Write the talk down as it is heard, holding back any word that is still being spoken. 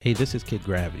Hey, this is Kid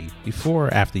Gravity. Before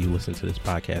or after you listen to this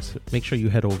podcast, make sure you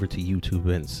head over to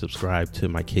YouTube and subscribe to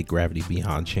my Kid Gravity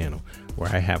Beyond channel, where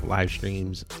I have live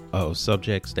streams of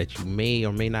subjects that you may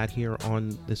or may not hear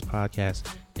on this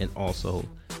podcast, and also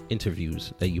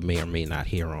interviews that you may or may not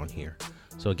hear on here.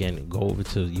 So again, go over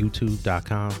to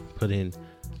youtube.com, put in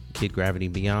Kid Gravity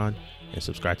Beyond, and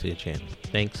subscribe to the channel.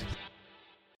 Thanks.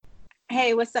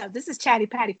 Hey, what's up? This is Chatty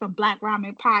Patty from Black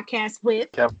Ramen Podcast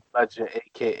with Kevin Legend,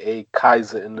 aka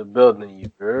Kaiser, in the building. You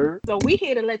heard? So we're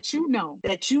here to let you know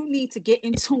that you need to get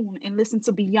in tune and listen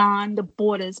to Beyond the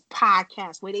Borders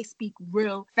podcast, where they speak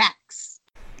real facts.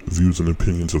 The views and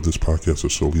opinions of this podcast are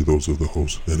solely those of the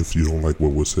host, and if you don't like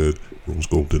what was said, Rose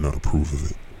Gold did not approve of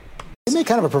it. You made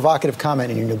kind of a provocative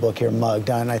comment in your new book here, Mugged,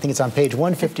 and I think it's on page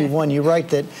 151. You write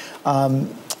that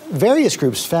various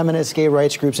groups, feminist, gay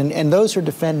rights groups, and those who are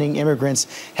defending immigrants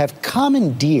have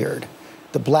commandeered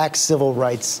the black civil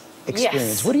rights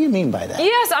experience. Yes. What do you mean by that?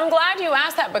 Yes, I'm glad you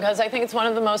asked that, because I think it's one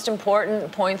of the most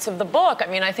important points of the book. I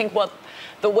mean, I think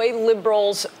the way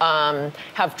liberals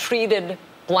have treated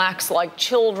blacks like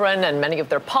children, and many of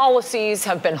their policies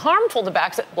have been harmful to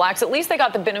blacks, at least they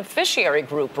got the beneficiary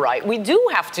group right. We do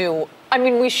have to,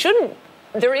 we shouldn't.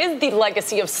 There is the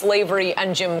legacy of slavery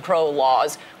and Jim Crow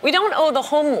laws. We don't owe the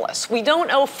homeless. We don't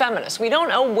owe feminists. We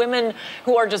don't owe women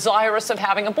who are desirous of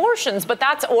having abortions, but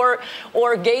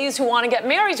or gays who want to get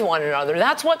married to one another.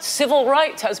 That's what civil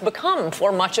rights has become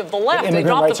for much of the left. They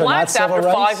dropped the blacks after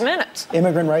 5 minutes.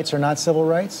 Immigrant rights are not civil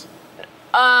rights?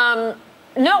 No,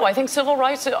 I think civil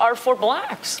rights are for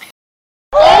blacks.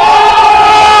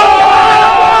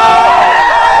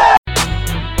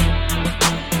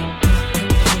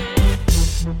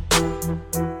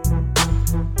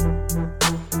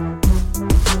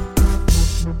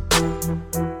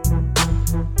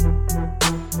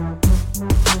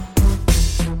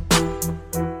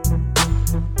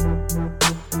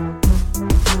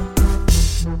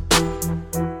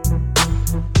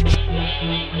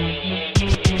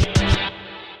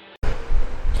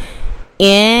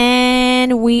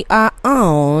 And we are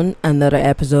on another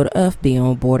episode of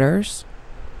Beyond Borders.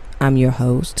 I'm your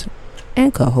host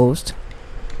and co-host.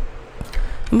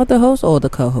 I'm the host or the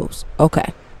co-host?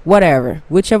 Okay, whatever.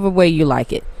 Whichever way you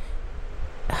like it.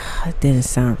 It didn't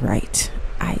sound right.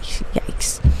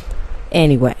 Yikes.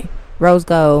 Anyway, Rose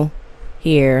Gold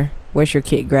here. Where's your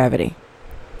Kid Gravity?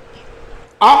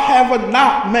 I have a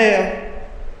nightmare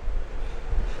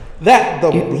that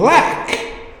the black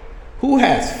who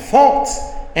has fought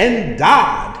and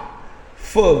died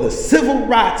for the civil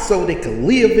rights so they can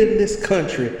live in this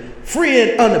country free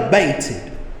and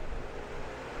unabated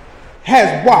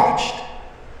has watched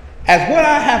as what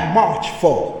I have marched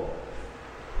for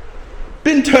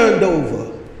been turned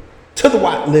over to the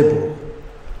white liberal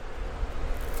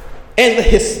and the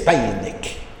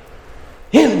Hispanic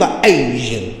and the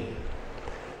Asian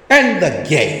and the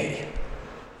gay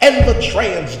and the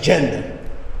transgender.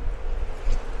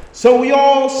 So we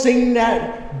all sing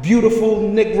that beautiful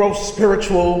Negro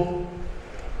spiritual,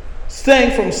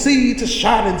 sang from sea to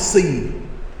shining sea.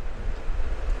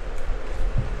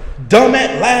 Dumb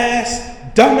at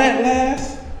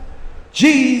last,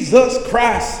 Jesus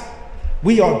Christ,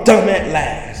 we are dumb at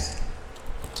last.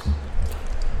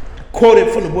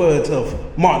 Quoted from the words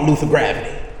of Martin Luther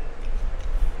Gravity.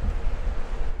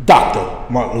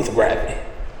 Dr. Martin Luther Gravity.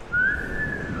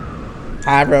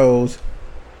 Hi, Rose.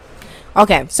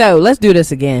 Okay, so let's do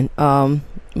this again.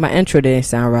 My intro didn't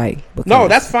sound right. No,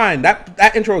 that's fine.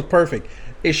 That intro is perfect.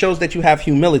 It shows that you have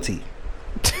humility.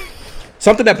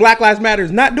 Something that Black Lives Matter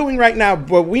is not doing right now,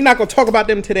 but we're not going to talk about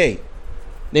them today.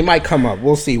 They might come up.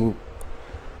 We'll see.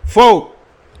 Folk,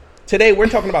 today we're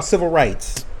talking about civil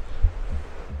rights.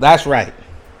 That's right.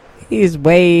 He's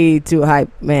way too hype,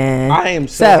 man. I am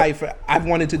so hyped. I've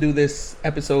wanted to do this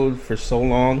episode for so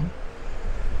long.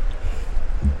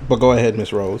 But go ahead,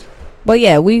 Miss Rose. But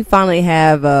yeah, we finally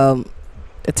have the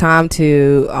time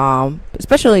to,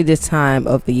 especially this time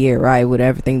of the year, right, with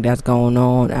everything that's going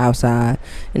on outside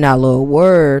in our little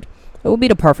world, it would be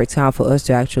the perfect time for us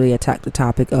to actually attack the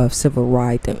topic of civil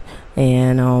rights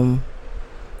and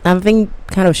I think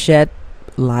kind of shed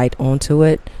light onto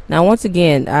it. Now, once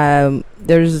again,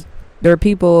 there are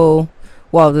people.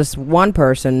 Well, this one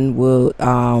person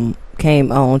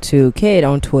came on to Kid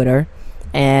on Twitter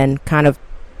and kind of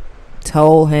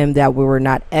told him that we were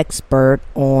not expert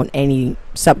on any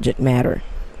subject matter.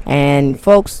 And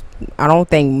folks, I don't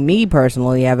think me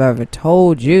personally have ever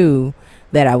told you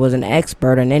that I was an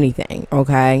expert in anything.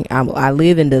 Okay, I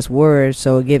live in this word,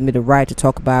 so it gives me the right to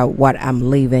talk about what I'm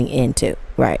living into,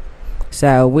 right?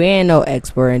 So we ain't no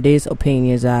expert, and these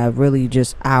opinions are really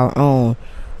just our own,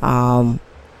 our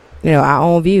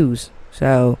own views.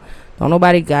 So don't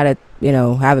nobody gotta,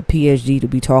 have a PhD to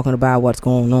be talking about what's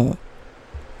going on.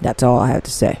 That's all I have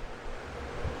to say.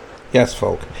 Yes,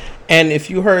 folk. And if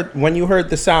you heard, when you heard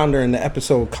the sounder in the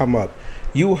episode come up,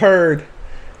 you heard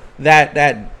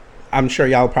that I'm sure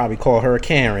y'all probably call her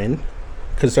Karen,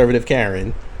 conservative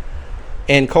Karen,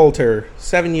 and Coulter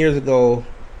 7 years ago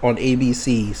on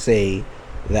ABC say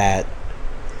that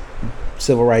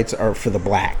civil rights are for the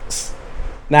blacks.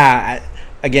 Now,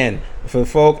 again, for the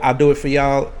folk, I'll do it for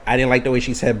y'all. I didn't like the way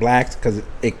she said blacks because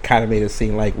it kind of made it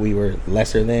seem like we were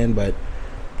lesser than, but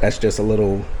that's just a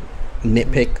little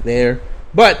nitpick there.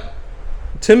 But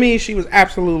to me, she was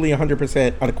absolutely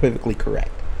 100% unequivocally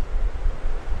correct.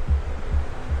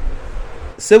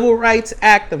 Civil Rights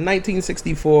Act of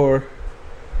 1964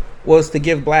 was to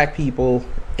give black people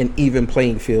an even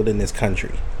playing field in this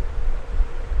country.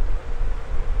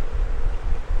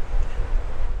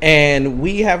 And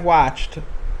we have watched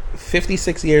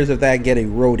 56 years of that get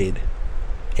eroded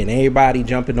and everybody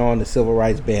jumping on the civil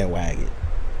rights bandwagon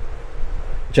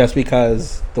just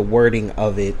because the wording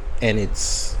of it and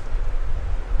its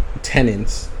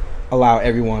tenets allow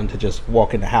everyone to just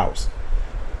walk in the house.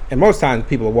 And most times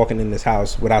people are walking in this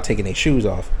house without taking their shoes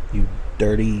off. You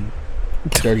dirty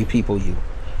people, you.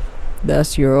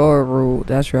 That's your rule.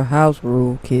 That's your house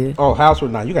rule, kid. Oh, house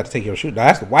rule? Nah, you got to take your shoes.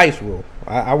 That's the wife's rule.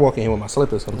 I walk in here with my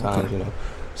slippers sometimes,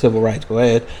 Civil rights, go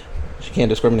ahead. She can't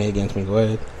discriminate against me, go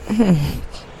ahead.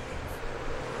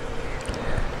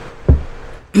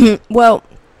 Well,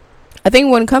 I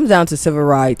think when it comes down to civil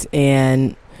rights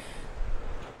and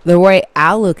the way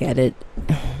I look at it,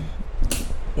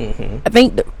 I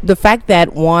think the fact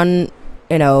that one,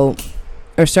 a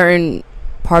certain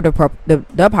part of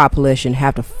the population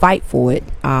have to fight for it,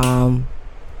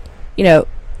 it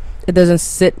doesn't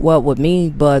sit well with me.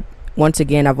 But once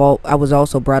again, I was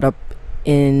also brought up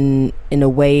in a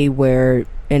way where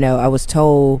I was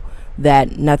told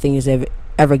that nothing is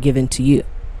ever given to you.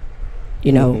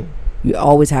 You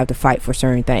always have to fight for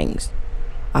certain things.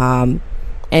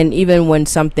 And even when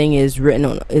something is written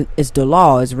on, it's the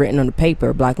law, is written on the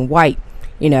paper, black and white,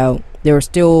 there are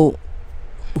still,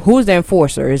 who's the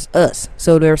enforcer? Is us.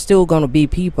 So there are still going to be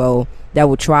people that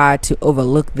will try to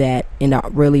overlook that and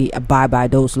not really abide by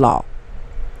those laws.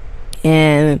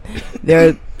 And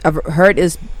I've heard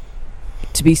this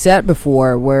to be said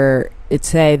before where it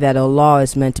say that a law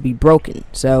is meant to be broken.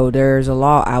 So there's a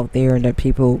law out there and that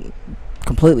people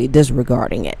completely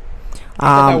disregarding it. I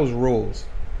thought that was rules.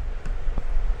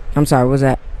 I'm sorry, what was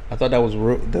that? I thought that was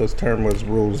those term was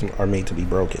rules are made to be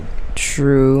broken.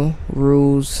 True,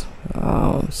 rules.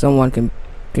 Someone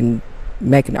can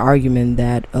make an argument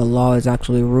that a law is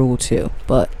actually a rule too,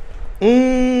 but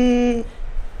no.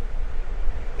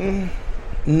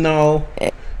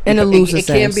 In a looser sense,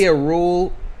 it can't be a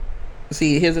rule.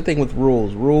 See, here's the thing with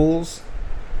rules. Rules,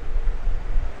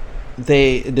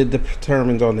 it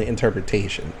determines on the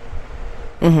interpretation.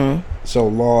 So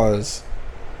laws,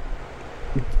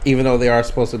 even though they are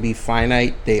supposed to be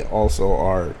finite, they also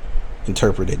are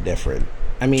interpreted different.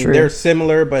 I mean, they're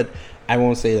similar, but I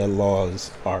won't say that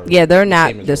laws are. Yeah, they're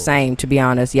not the same, to be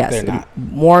honest. Yes, they're not.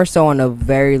 More so in a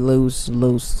very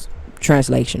loose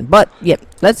translation. But yeah,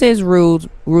 let's say it's rules.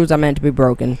 Rules are meant to be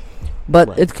broken, but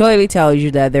right. It clearly tells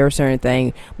you that there are certain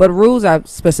things. But rules are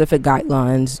specific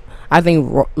guidelines. I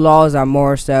think laws are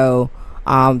more so.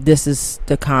 This is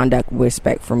the conduct we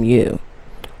expect from you.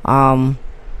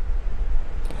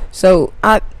 So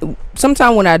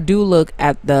sometimes when I do look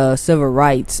at the civil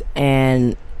rights,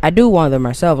 and I do wonder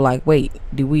myself, like, wait,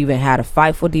 do we even have to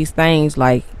fight for these things?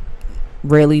 Like,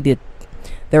 really,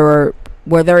 were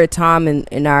there a time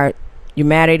in our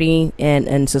humanity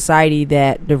and society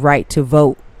that the right to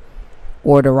vote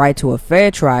or the right to a fair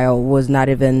trial was not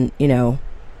even,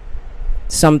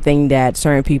 something that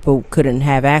certain people couldn't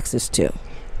have access to?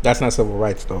 That's not civil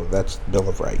rights, though. That's Bill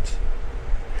of Rights.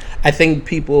 I think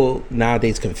people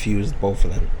nowadays confuse both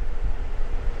of them.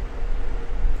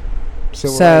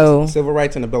 Civil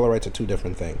rights and the Bill of Rights are two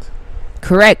different things.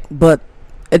 Correct, but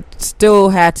it still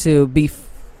had to be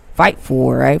fought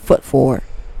for.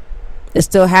 It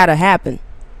still had to happen.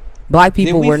 Black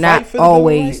people were not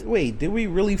always. Wait, did we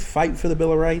really fight for the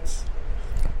Bill of Rights?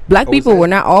 Black people were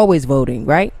not always voting,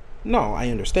 right? No, I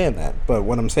understand that, but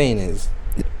what I'm saying is,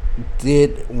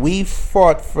 we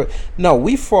fought for? No,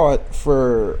 we fought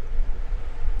for.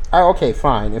 Okay,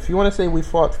 fine. If you want to say we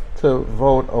fought to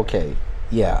vote, okay,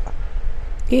 yeah.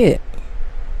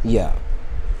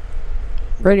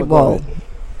 Pretty well.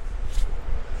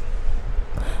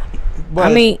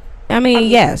 I mean,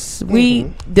 yes.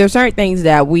 There's certain things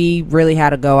that we really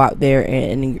had to go out there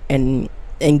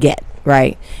and get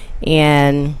right,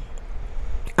 and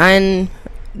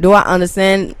do I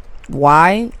understand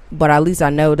why? But at least I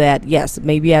know that, yes,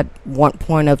 maybe at one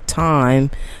point of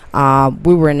time,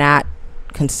 we were not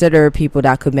considered people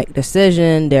that could make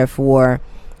decision. Therefore,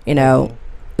 you know,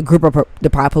 a group of the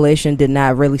population did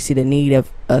not really see the need of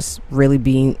us really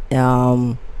being,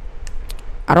 I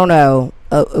don't know,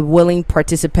 a willing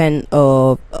participant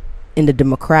of in the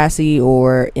democracy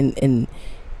or in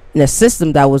a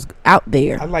system that was out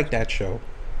there. I like that show.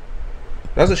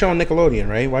 That was a show on Nickelodeon,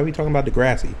 right? Why are we talking about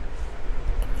Degrassi?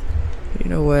 You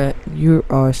know what? You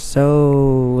are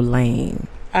so lame.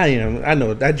 I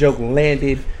know that joke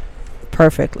landed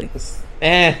perfectly.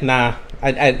 Nah.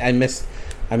 I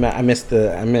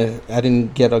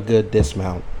didn't get a good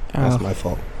dismount. That's my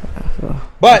fault.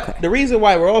 But the reason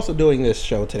why we're also doing this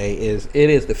show today is it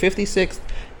is the 56th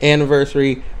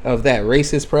anniversary of that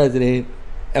racist president,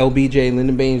 LBJ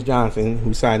Lyndon Baines Johnson,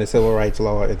 who signed the Civil Rights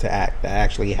Law into act that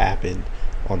actually happened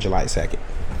on July 2nd.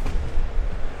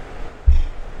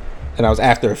 And that was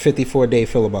after a 54-day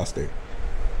filibuster.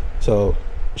 So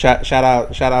shout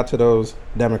out to those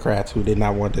Democrats who did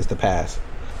not want this to pass.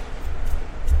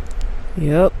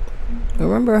 Yep.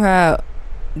 Remember how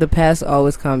the past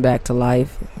always come back to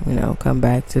life, you know, come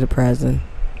back to the present.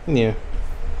 Yeah.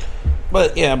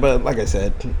 But like I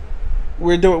said,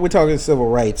 we're talking civil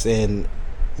rights, and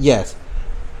yes,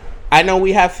 I know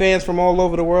we have fans from all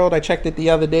over the world. I checked it the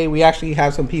other day. We actually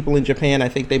have some people in Japan. I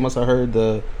think they must have heard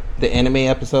the anime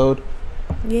episode.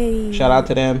 Yay. Shout out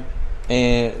to them.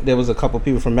 And there was a couple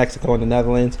people from Mexico and the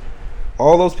Netherlands.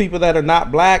 All those people that are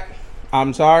not black,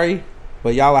 I'm sorry,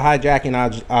 but y'all are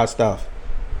hijacking our stuff.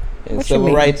 And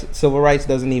civil rights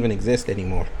doesn't even exist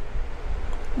anymore.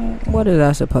 What is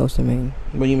that supposed to mean?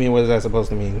 What do you mean, what is that supposed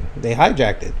to mean? They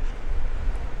hijacked it.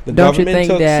 The Don't you government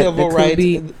think took that civil it could rights.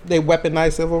 be- They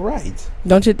weaponized civil rights.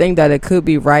 Don't you think that it could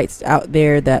be rights out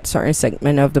there that certain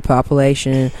segment of the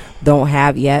population don't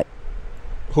have yet?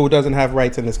 Who doesn't have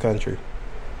rights in this country?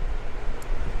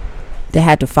 They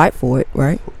had to fight for it,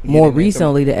 right? More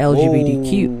recently, the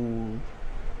LGBTQ. Whoa.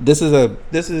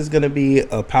 This is going to be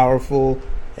a powerful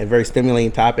and very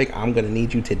stimulating topic. I'm going to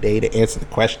need you today to answer the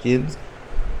questions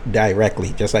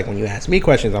directly. Just like when you ask me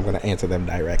questions, I'm going to answer them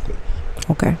directly.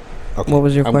 Okay. What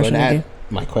was your question again?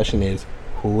 My question is,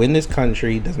 who in this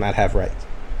country does not have rights?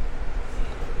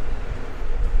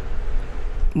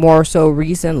 More so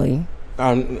recently.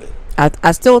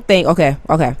 I still think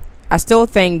I still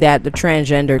think that the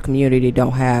transgender community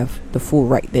don't have the full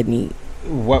right they need.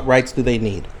 What rights do they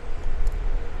need?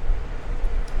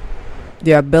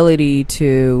 The ability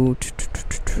to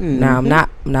now I'm not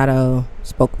a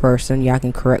spokesperson. Y'all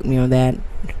can correct me on that.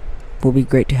 Would be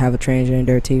great to have a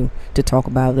transgender to talk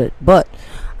about it, but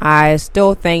I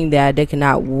still think that they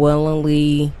cannot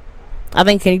willingly. I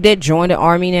think he did join the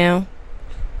army now.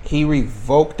 He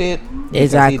revoked it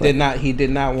because exactly. He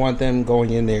did not want them going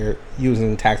in there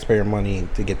using taxpayer money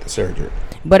to get the surgery.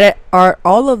 But are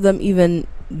all of them even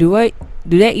do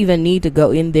they even need to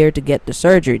go in there to get the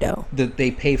surgery though?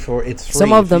 They pay for it. It's free.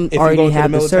 Some of them already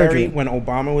have the surgery. When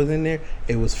Obama was in there,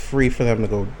 it was free for them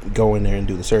to go in there and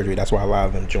do the surgery. That's why a lot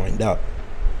of them joined up.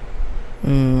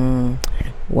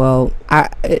 Well,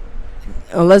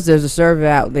 unless there's a survey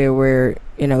out there where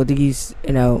these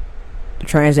the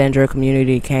transgender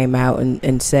community came out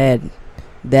and said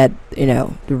that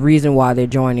the reason why they're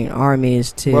joining the army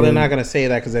is to. Well, they're not going to say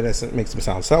that because that makes them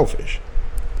sound selfish.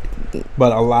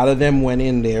 But a lot of them went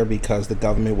in there because the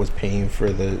government was paying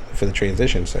for the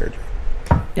transition surgery.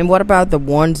 And what about the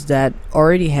ones that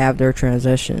already have their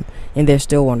transition and they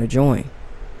still want to join?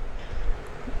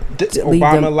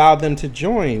 Obama allowed them to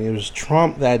join. It was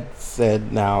Trump that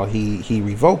said now he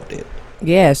revoked it.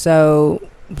 Yeah, so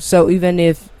even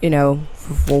if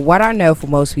for what I know, for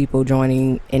most people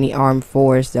joining any armed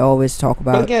force, they always talk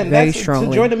about very strongly.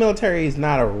 To join the military is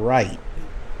not a right.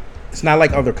 It's not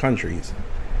like other countries.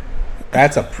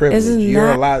 That's a privilege.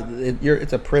 You're allowed.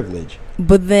 It's a privilege.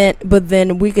 But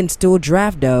then we can still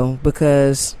draft though,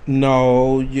 because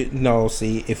no.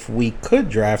 See, if we could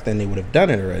draft, then they would have done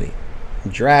it already.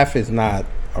 Draft is not.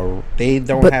 They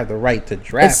don't have the right to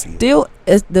draft you.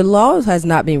 The laws has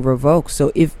not been revoked.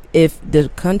 So if the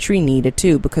country needed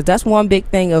to, because that's one big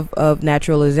thing of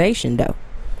naturalization though,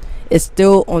 it's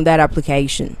still on that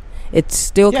application. It's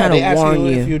still kind of warn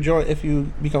you if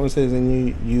you become a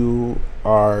citizen, you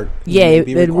are. Yeah,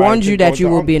 it warns you that you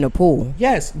will be in a pool.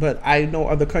 Yes, but I know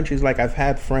other countries. Like I've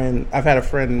had a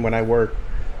friend when I worked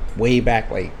way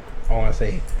back, like I want to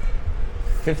say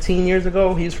 15 years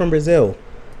ago. He's from Brazil.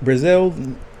 Brazil,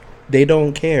 they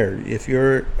don't care if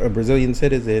you're a Brazilian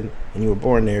citizen and you were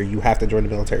born there. You have to join the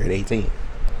military at 18.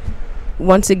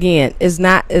 once again, it's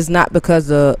not because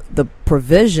the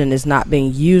provision is not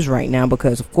being used right now,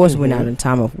 because of course we're not in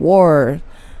time of war,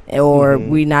 or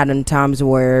we're not in times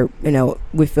where, you know,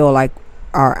 we feel like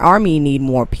our army need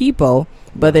more people,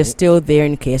 but they're still there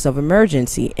in case of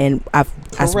emergency. And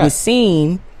as we've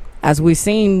seen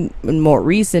in more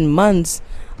recent months,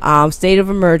 state of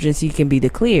emergency can be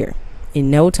declared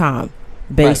in no time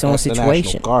based on situation. The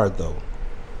National Guard, though,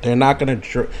 they're not going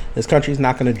to. This country's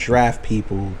not going to draft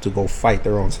people to go fight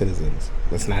their own citizens.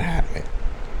 That's not happening.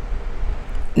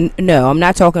 No, I'm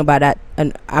not talking about that.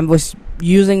 And I was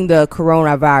using the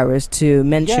coronavirus to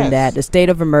mention that the state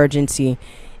of emergency,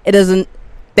 it doesn't.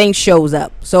 Things shows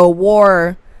up. So a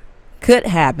war could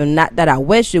happen. Not that I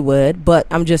wish it would, but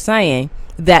I'm just saying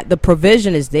that the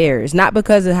provision is there. It's not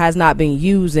because it has not been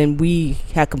used and we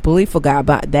have completely forgot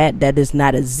about that does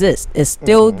not exist. It's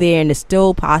still there, and it's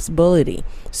still a possibility.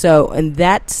 So in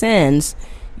that sense,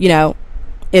 you know,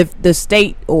 if the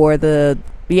state or if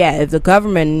the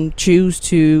government choose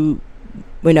to,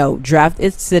 you know, draft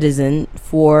its citizen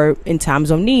for in times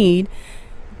of need,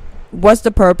 what's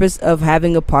the purpose of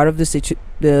having a part of the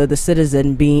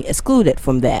citizen being excluded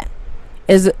from that?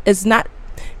 It's not.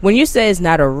 When you say it's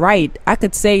not a right, I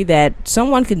could say that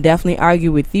someone can definitely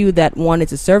argue with you that wanting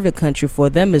to serve the country for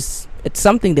them it's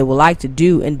something they would like to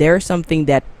do, and there's something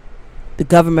that the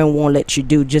government won't let you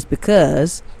do just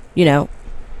because, you know,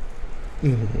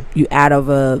 you out of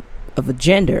a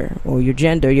gender, or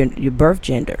your birth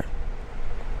gender.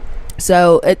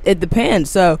 So it depends.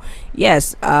 So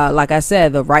yes, like I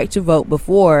said, the right to vote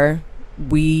before,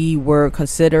 we were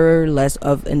considered less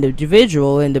of an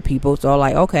individual, and the people so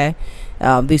like, okay,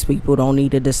 these people don't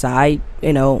need to decide,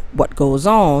 you know, what goes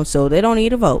on, so they don't need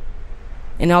to vote.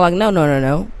 And they're like,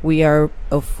 no, we are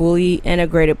a fully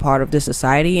integrated part of the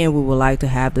society, and we would like to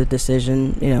have the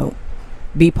decision, you know,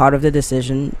 be part of the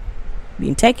decision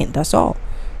being taken. That's all.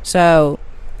 So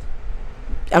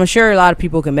I'm sure a lot of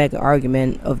people can make an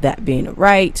argument of that being a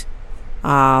right,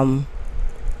 and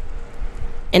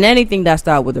anything that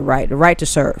starts with the right to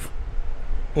serve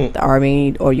the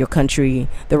army or your country,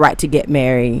 the right to get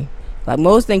married. Like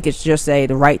most things, it's just say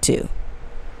the right to,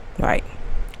 right?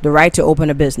 The right to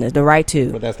open a business, the right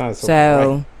to. But that's not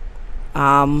so.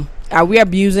 Right. Are we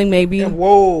abusing maybe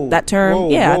that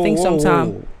term? I think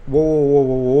sometimes.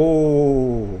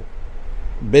 Whoa.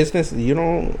 Business,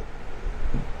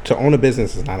 to own a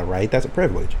business is not a right. That's a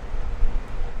privilege.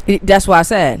 That's what I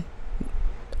said.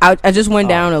 I just went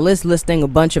down a list listing a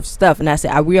bunch of stuff, and I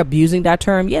said, are we abusing that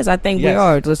term? Yes, I think we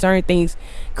are. There's certain things,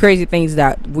 crazy things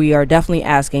that we are definitely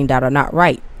asking that are not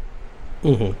right.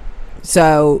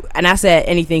 So, and I said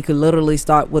anything could literally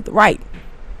start with right.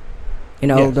 You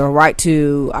know, the right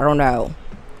to, I don't know,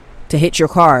 to hit your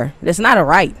car. That's not a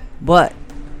right, but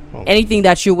anything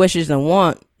that you wishes and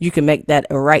want, you can make that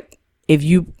a right if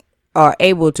you are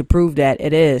able to prove that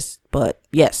it is. But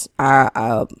yes,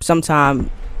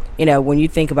 sometimes, you know, when you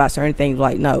think about certain things,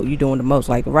 like, no, you're doing the most.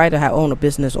 Like the right to own a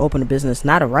business, open a business,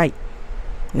 not a right.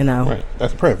 You know, right.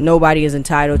 That's a privilege. Nobody is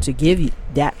entitled to give you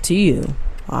that to you.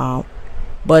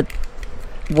 But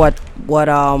what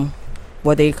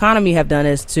the economy have done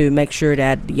is to make sure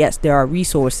that yes, there are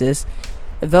resources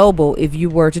available if you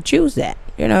were to choose that.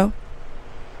 You know.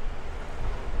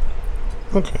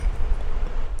 Okay.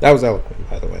 That was eloquent,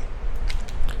 by the way.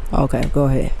 Okay, go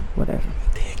ahead. Whatever.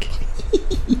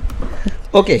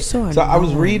 Okay, so I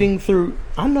was reading through.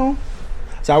 I know.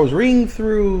 So I was reading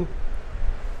through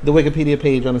the Wikipedia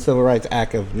page on the Civil Rights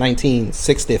Act of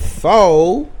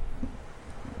 1964,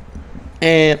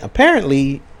 and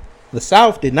apparently, the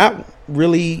South did not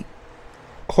really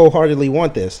wholeheartedly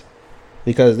want this,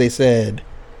 because they said,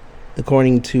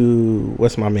 according to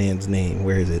what's my man's name?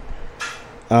 Where is it?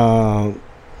 Barry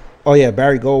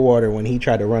Goldwater, when he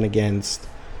tried to run against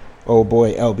old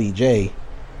boy LBJ.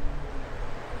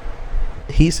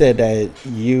 He said that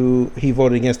he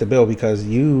voted against the bill because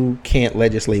you can't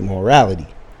legislate morality.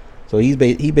 So he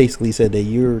basically said that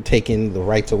you're taking the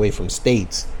rights away from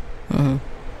states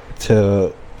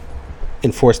to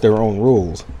enforce their own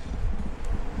rules.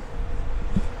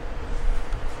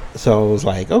 So it was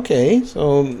like, okay,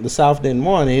 so the South didn't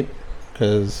want it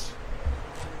because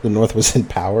the North was in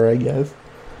power, I guess.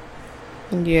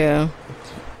 Yeah.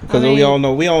 Because we all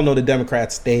know the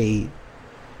Democrats stay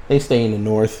in the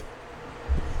North.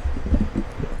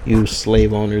 You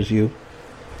slave owners, you.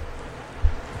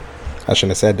 I shouldn't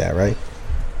have said that, right?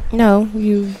 No,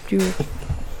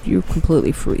 you're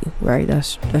completely free, right?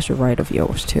 That's a right of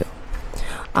yours too.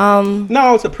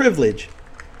 No, it's a privilege.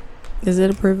 Is it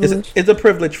a privilege? It's a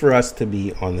privilege for us to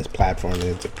be on this platform.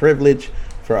 It's a privilege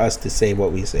for us to say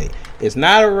what we say. It's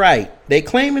not a right. They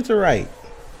claim it's a right.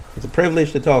 It's a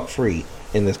privilege to talk free.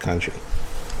 in this country.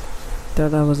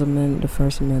 Thought that was the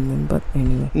First Amendment, but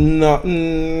anyway.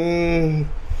 No.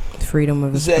 Freedom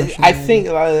of expression. I think,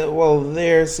 right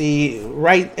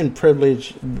and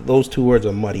privilege, those two words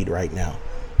are muddied right now.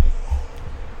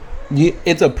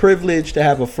 It's a privilege to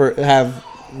have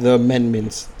the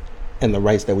amendments and the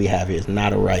rights that we have here. It's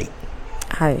not a right.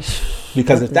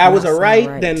 Because if that was a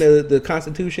right, then the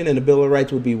Constitution and the Bill of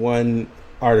Rights would be one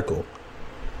article.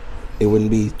 It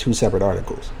wouldn't be two separate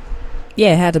articles.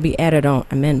 Yeah, it had to be added on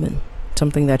amendment.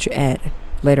 Something that you add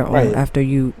later on after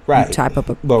you type up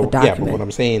a document. Yeah, but what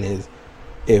I'm saying is,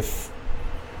 if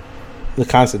the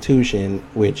Constitution,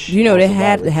 which they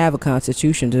had to have a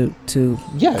constitution to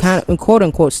kind of quote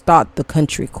unquote start the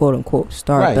country, quote unquote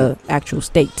start the actual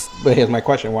states. But here's my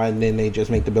question: why didn't they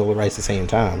just make the Bill of Rights the same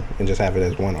time and just have it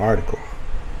as one article?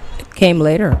 It came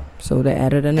later, so they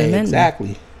added an amendment.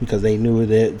 Exactly, because they knew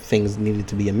that things needed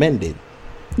to be amended.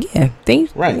 Yeah,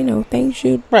 things. Things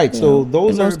should. Right, so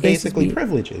those are basically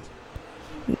privileges.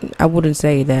 I wouldn't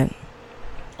say that.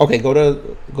 Okay, go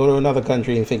to another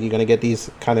country and think you're going to get these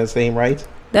kind of same rights.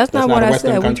 That's not what I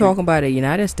said. We're talking about the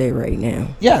United States right now.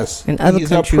 Yes, and other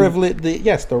countries.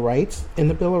 Yes, the rights in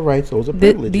the Bill of Rights. Those are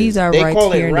privileges. These are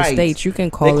rights here in the States. You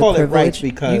can call it privilege.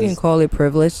 You can call it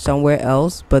privilege somewhere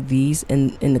else, but these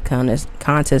in the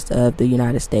context of the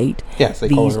United States. Yes,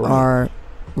 these are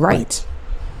rights.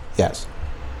 Yes,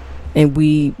 and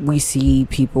we see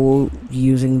people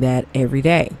using that every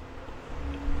day.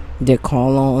 They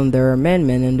call on their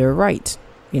amendment and their rights,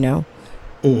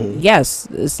 Yes,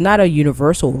 it's not a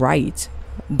universal right,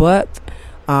 but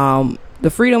the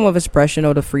freedom of expression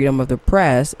or the freedom of the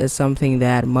press is something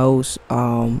that most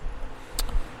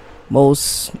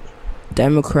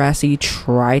democracy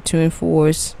try to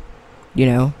enforce.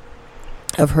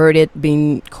 I've heard it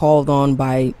being called on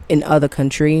in other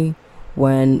country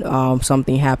when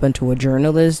something happened to a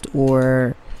journalist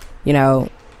or,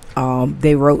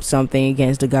 they wrote something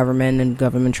against the government and the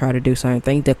government tried to do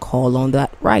something to call on that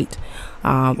right.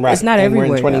 It's not everywhere.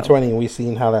 We're in 2020 and we've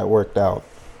seen how that worked out.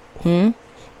 And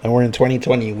we're in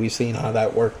 2020 we've seen how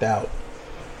that worked out.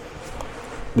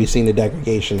 We've seen the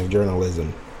degradation of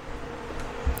journalism.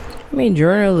 I mean,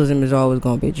 journalism is always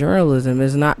going to be journalism.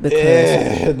 It's not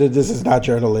because this is not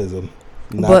journalism.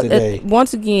 Not today.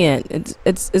 Once again,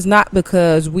 it's not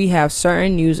because we have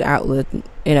certain news outlets,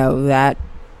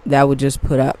 that would just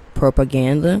put up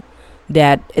propaganda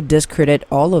that it discredit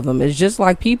all of them. It's just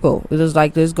like people. It's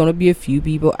like there's going to be a few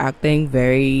people acting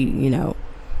very,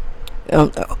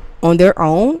 on their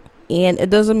own, and it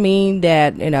doesn't mean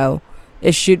that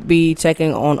it should be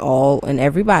taking on all and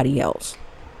everybody else.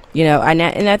 And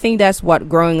I think that's what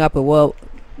growing up.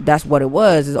 That's what it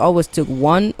was. It always took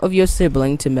one of your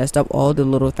siblings to mess up all the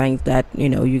little things that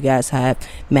you guys have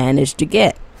managed to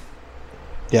get.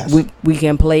 Yes, we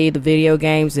can play the video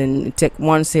games and take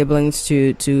one siblings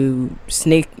to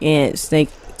sneak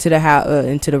to the house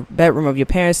into the bedroom of your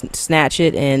parents, snatch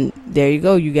it, and there you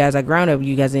go. You guys are ground up.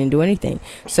 You guys didn't do anything.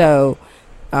 So,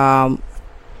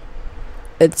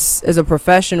 it's a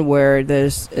profession where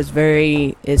it's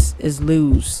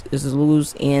loose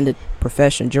in the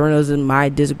profession. Journalism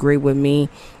might disagree with me,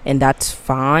 and that's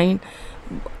fine.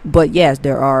 But yes,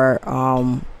 there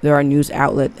are news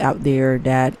outlets out there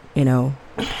that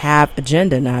have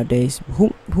agenda nowadays.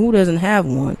 Who doesn't have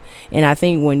one? And I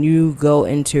think when you go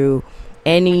into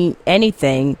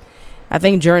anything, I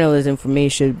think journalism for me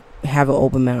should have an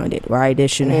open-minded, right? They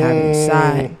shouldn't have any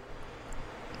side.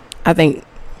 I think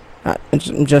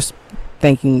I'm just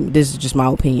thinking, this is just my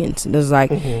opinions. It's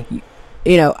like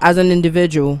as an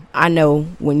individual, I know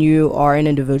when you are an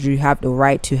individual, you have the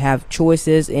right to have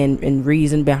choices and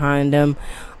reason behind them.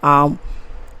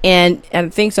 And I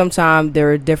think sometimes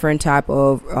there are different type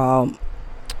of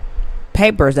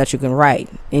papers that you can write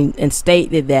and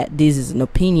state that this is an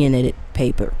opinionated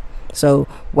paper. So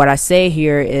what I say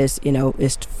here is,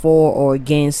 is for or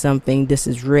against something. This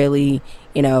is really,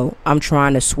 I'm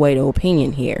trying to sway the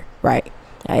opinion here, right?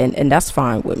 And that's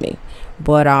fine with me.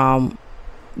 But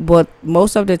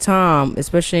most of the time,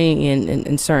 especially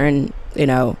in certain,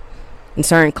 in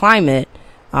certain climate,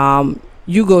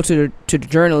 you go to the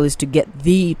journalist to get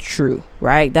the truth,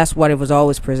 right? That's what it was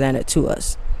always presented to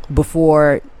us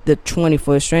before the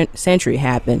 21st century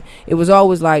happened. It was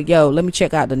always like, yo, let me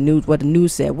check out the news, what the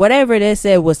news said. Whatever they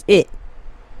said was it.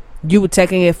 You were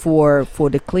taking it for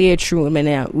the clear truth. I mean,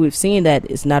 now we've seen that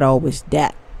it's not always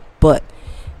that, but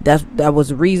that was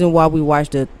the reason why we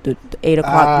watched the 8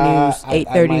 o'clock news, 8:30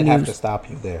 news. I might have to stop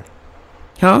you there.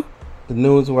 Huh? The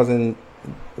news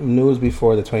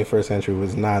before the 21st century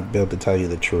was not built to tell you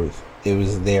the truth. It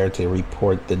was there to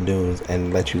report the news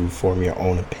and let you form your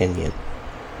own opinion.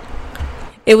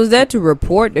 It was there to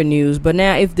report the news, but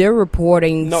now if they're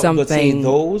reporting something, but see,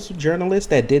 those journalists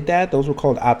that did that, those were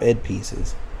called op-ed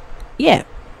pieces. Yeah,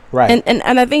 right.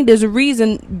 And I think there's a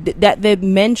reason that they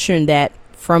mentioned that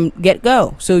from get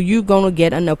go. So you're gonna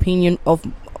get an opinion of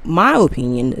my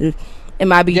opinion. It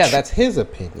might be that's his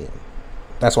opinion.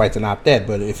 That's why it's an op-ed.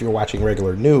 But if you're watching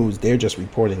regular news, they're just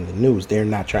reporting the news. They're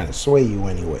not trying to sway you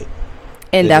anyway.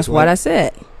 And that's what I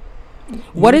said.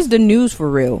 What is the news for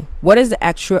real? What is the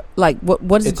actual, like,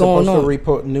 what is going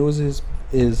on? News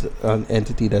is an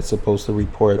entity that's supposed to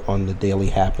report on the daily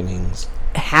happening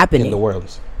in the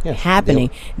world. Yes, happening.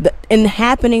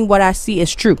 Happening, what I see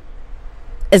is true.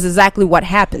 Is exactly what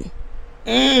happened.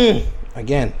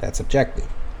 Again, that's subjective.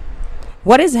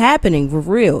 What is happening for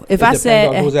real? If I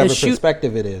said on whoever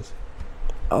perspective it is.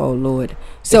 Oh Lord.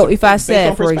 So if I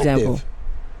said, for example,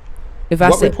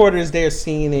 what reporters they're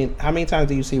seeing it? How many times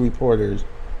do you see reporters?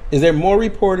 Is there more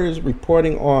reporters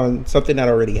reporting on something that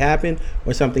already happened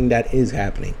or something that is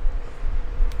happening?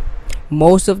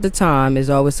 Most of the time is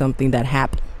always something that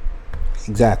happened.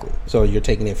 Exactly. So you're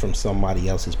taking it from somebody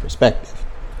else's perspective.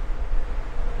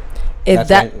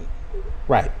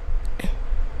 Right.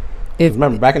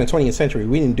 Remember, back in the 20th century,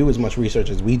 we didn't do as much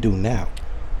research as we do now.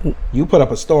 You put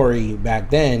up a story back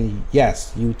then,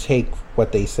 yes, you take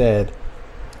what they said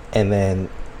and then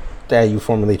you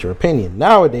formulate your opinion.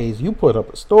 Nowadays, you put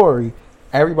up a story,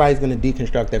 everybody's going to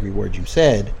deconstruct every word you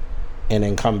said and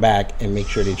then come back and make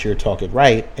sure that you're talking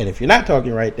right. And if you're not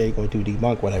talking right, they're going to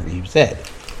debunk whatever you said.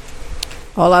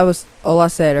 All I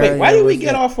said earlier. Wait, why did we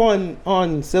get off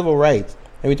on civil rights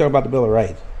and we talk about the Bill of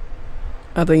Rights?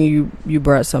 I think you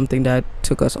brought something that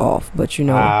took us off, but we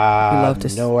love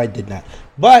to. No, I did not.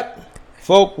 But,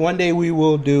 folk, one day we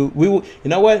will. You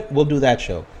know what? We'll do that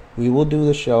show. We will do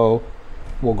the show.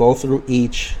 We'll go through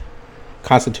each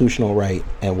constitutional right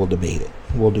and we'll debate it.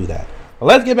 We'll do that. But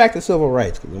let's get back to civil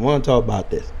rights because I want to talk about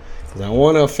this because I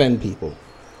want to offend people.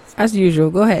 As usual,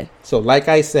 go ahead. So, like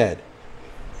I said,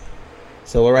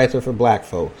 civil rights are for black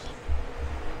folks,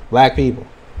 black people.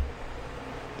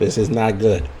 This is not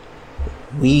good.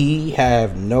 We are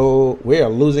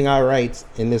losing our rights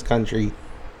in this country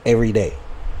every day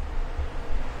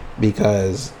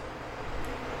because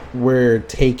we're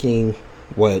taking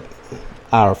what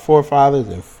our forefathers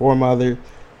and foremothers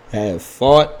have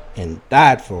fought and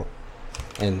died for,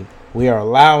 and we are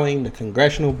allowing the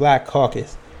Congressional Black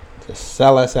Caucus to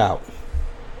sell us out.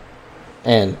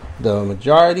 And the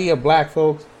majority of black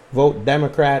folks vote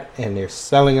Democrat, and they're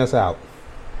selling us out.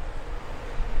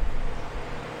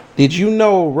 Did you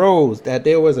know, Rose, that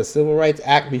there was a Civil Rights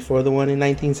Act before the one in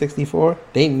 1964?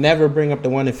 They never bring up the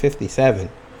one in 57.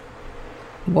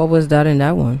 What was that in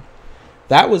that one?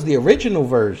 That was the original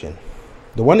version.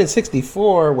 The one in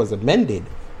 64 was amended.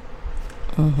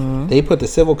 Mm-hmm. They put the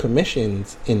civil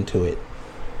commissions into it.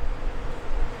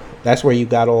 That's where you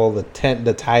got all the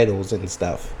titles and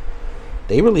stuff.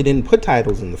 They really didn't put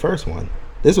titles in the first one.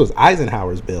 This was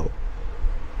Eisenhower's bill.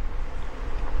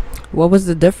 What was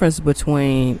the difference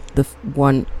between the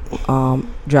one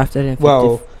drafted in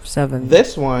 57?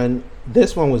 This one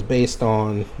was based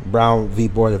on Brown v.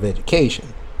 Board of Education.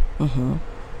 Mm-hmm.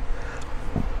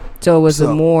 So it was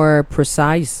a more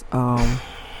precise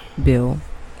bill.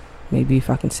 Maybe if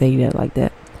I can say that like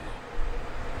that.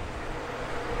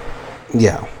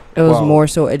 Yeah. It was more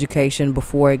so education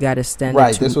before it got extended.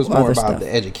 Right. To this was more about stuff.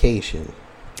 the education.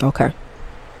 Okay.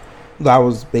 That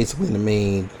was basically the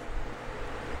main.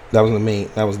 That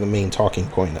was the main talking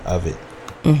point of it.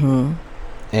 Mm-hmm.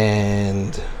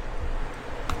 And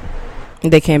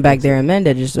they came back there and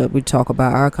amended just so we talk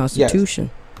about our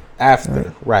Constitution. Yes,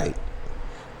 after, right.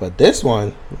 But this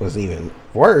one was even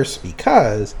worse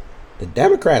because the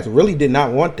Democrats really did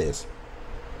not want this.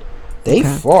 They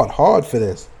fought hard for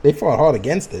this. They fought hard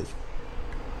against this.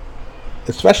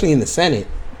 Especially in the Senate.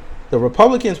 The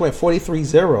Republicans went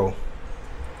 43-0.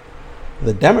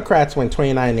 The Democrats went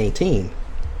 29-18.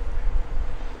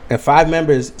 And 5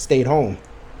 members stayed home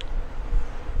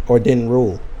or didn't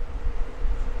rule.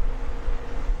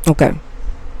 Okay.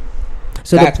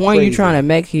 So That's the point crazy. you're trying to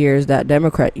make here is that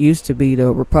Democrat used to be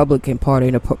the Republican Party,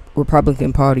 and the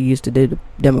Republican Party used to be the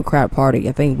Democrat Party.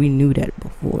 I think we knew that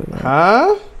before. Right?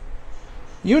 Huh?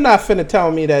 You're not finna tell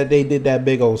me that they did that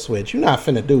big old switch. You're not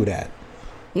finna do that.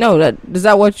 No, is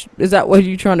that what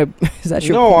you trying to? Is that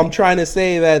your? No, point? I'm trying to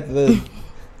say that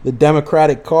the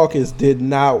Democratic caucus did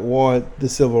not want the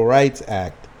Civil Rights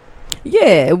Act.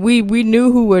 Yeah, we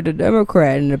knew who were the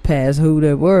Democrat in the past, who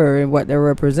they were and what they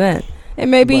represent. And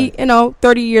maybe,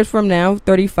 30 years from now,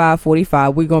 35,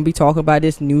 45, we're going to be talking about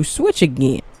this new switch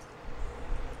again.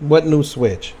 What new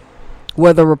switch?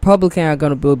 whether Republican are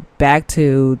going to go back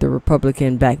to the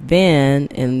Republican back then,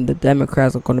 and the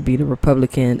Democrats are going to be the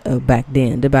Republican of back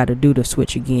then. They're about to do the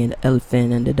switch again, the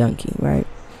elephant and the donkey, right?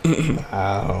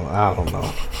 I don't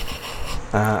know.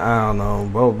 I don't know.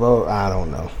 Both, I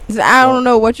don't know. I don't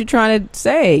know what you're trying to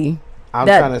say. I'm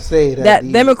trying to say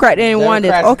that Democrat didn't want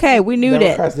it. Okay, we knew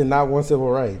Democrats did not want civil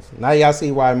rights. Now y'all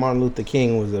see why Martin Luther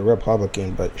King was a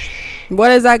Republican, but what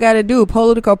does that got to do?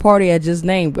 Political party I just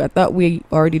named. I thought we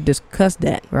already discussed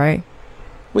that, right?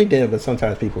 We did, but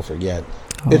sometimes people forget.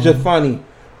 It's just funny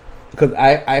because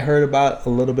I heard about a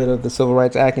little bit of the Civil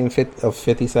Rights Act of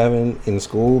 57 in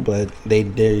school, but they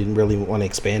didn't really want to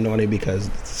expand on it because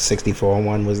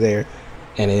 6401 was there,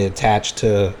 and it attached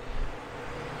to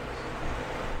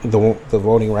the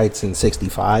voting rights in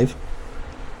 65.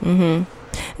 I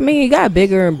mean, it got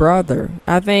bigger and broader.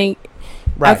 I think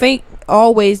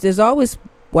there's always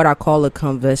what I call a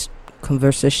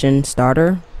conversation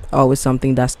starter. Always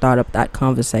something that start up that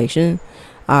conversation.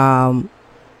 And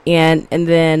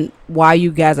then while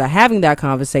you guys are having that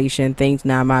conversation, things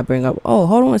now might bring up, oh,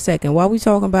 hold on a second, why are we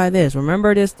talking about this?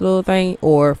 Remember this little thing?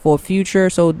 Or for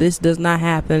future, so this does not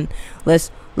happen.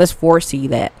 Let's foresee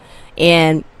that.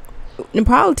 And in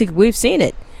politics, we've seen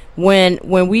it. When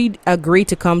we agree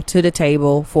to come to the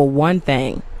table for one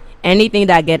thing, anything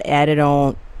that get added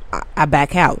on, I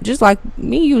back out. Just like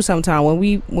me and you sometimes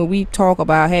when we talk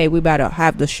about, hey, we about to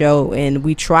have the show and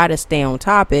we try to stay on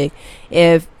topic.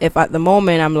 If at the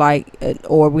moment I'm like,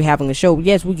 or we having a show,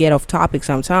 yes, we get off topic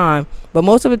sometime, but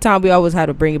most of the time we always have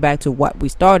to bring it back to what we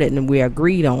started and we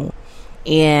agreed on.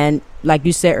 And like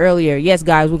you said earlier, yes,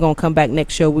 guys, we're gonna come back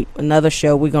next show, another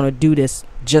show. We're gonna do this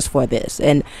just for this.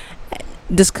 And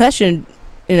discussion,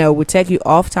 would take you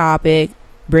off topic,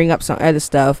 bring up some other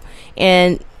stuff,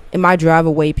 and it might drive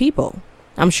away people.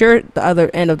 I'm sure the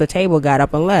other end of the table got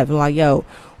up and left and like, yo,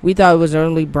 we thought it was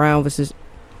only Brown versus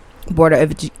Board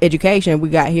of Education. We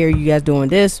got here, you guys doing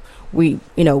this. We're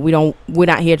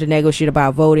not here to negotiate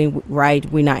about voting, right?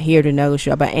 We're not here to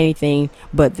negotiate about anything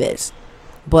but this.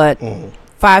 But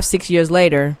 5-6 years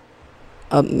later,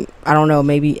 I don't know,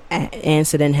 maybe an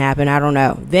incident happened, I don't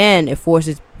know. Then it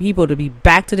forces people to be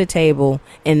back to the table,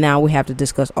 and now we have to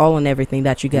discuss all and everything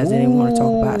that you guys didn't want to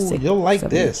talk about. You'll like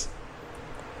this.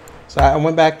 So I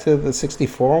went back to the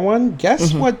 64 one.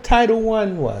 Guess what Title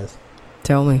 1 was?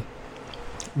 Tell me.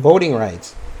 Voting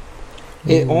rights.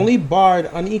 It only barred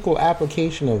unequal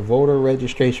application of voter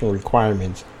registration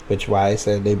requirements, which why I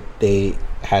said they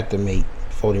had to make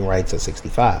voting rights at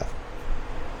 65.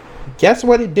 Guess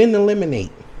what it didn't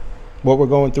eliminate? What we're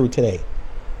going through today.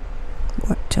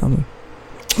 What? Tell me.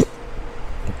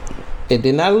 It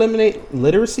did not eliminate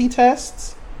literacy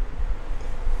tests.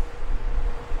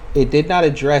 It did not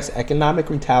address economic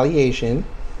retaliation,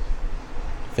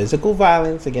 physical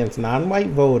violence against non-white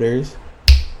voters,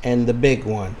 and the big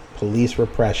one, police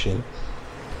repression.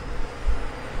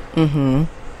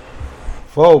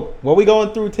 Folk, what we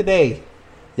going through today?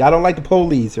 Y'all don't like the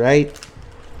police, right?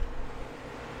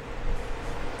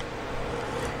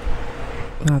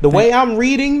 The way I'm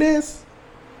reading this,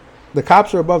 the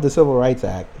cops are above the Civil Rights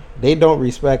Act. They don't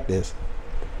respect this.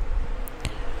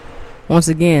 Once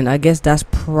again, I guess that's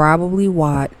probably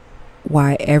why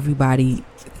everybody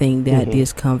think that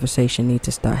this conversation needs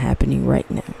to start happening right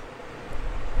now.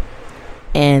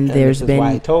 And there's been,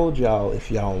 why I told y'all, if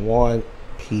y'all want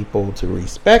people to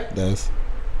respect us,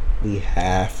 we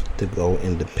have to go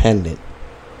independent.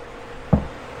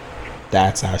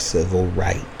 That's our civil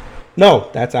right. No,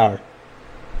 that's our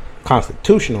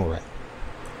constitutional right.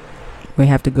 We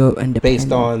have to go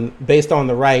independent. Based on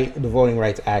the Voting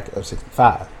Rights Act of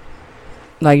 65.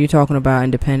 Like you're talking about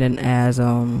independent as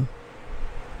no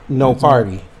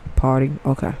party. Party,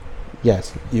 okay.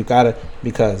 Yes, you gotta,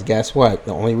 because guess what?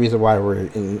 Another reason why we're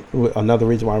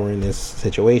in this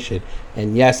situation,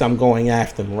 and yes, I'm going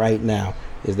after them right now,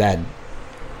 is that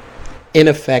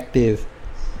ineffective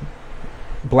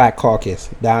Black Caucus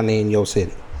down there in your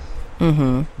city.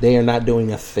 They are not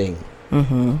doing a thing.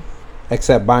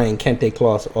 Except buying kente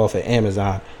cloths off of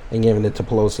Amazon and giving it to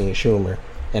Pelosi and Schumer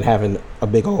and having a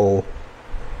big old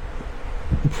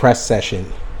press session.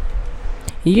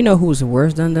 You know who's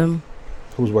worse than them?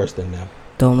 Who's worse than them?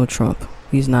 Donald Trump.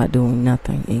 He's not doing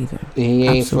nothing either. He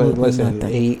ain't he's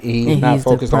not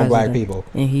focused on black people.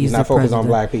 And he's not focused on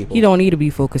black people. He don't need to be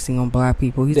focusing on black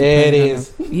people. He's there it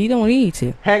is. He don't need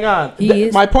to. Hang on.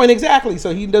 My point exactly.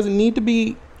 So he doesn't need to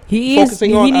be He is. focusing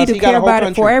He on need us. to He got care a whole about it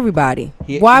for country. everybody.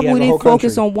 He Why has would a he whole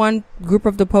focus country. on one group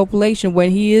of the population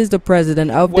when he is the president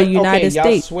of the United y'all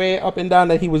States? swear up and down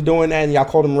that he was doing that, and y'all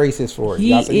called him racist for it. He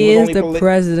Y'all said is was the only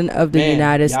president of the Man,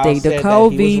 United y'all States. The said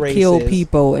that he was COVID killed racist.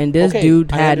 people, and this Okay,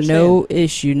 dude I had no understand.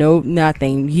 issue, no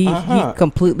nothing. He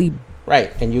completely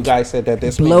Right, and you guys said that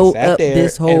this blow man sat up there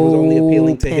this and was only whole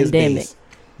appealing to his pandemic. base.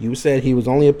 You said he was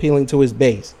only appealing to his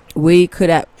base. We could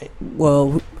have.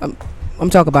 Well, I'm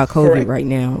talking about COVID Correct. right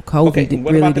now. COVID Okay,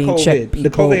 what really about the didn't COVID? check people. The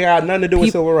COVID got nothing to do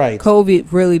with civil rights. COVID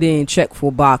really didn't check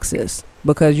for boxes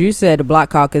because you said the Black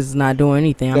Caucus is not doing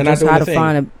anything. They're I'm not just doing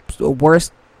trying a to thing. find a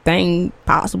worst thing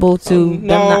possible to them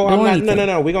No, not I'm doing not. anything.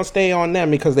 No. We're gonna stay on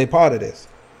them because they part of this.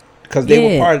 Because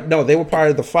they were part. No, they were part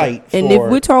of the fight. And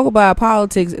if we talk about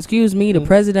politics, excuse me, the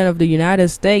president of the United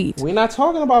States. We're not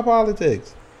talking about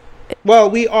politics. Well,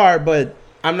 we are, but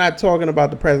I'm not talking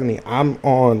about the president. I'm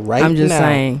on right now. I'm just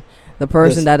saying. The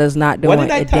person that is not What doing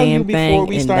did I a tell you damn before thing,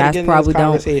 we and started that's getting probably this don't.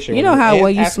 conversation? You know how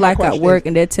when you Ask my slack at questions. work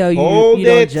and they tell you Hold you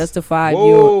don't it. justify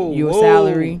Whoa, your whoa,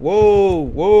 salary.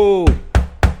 Whoa.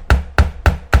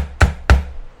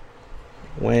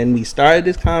 When we started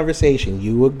this conversation,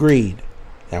 you agreed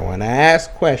that when I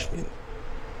ask questions,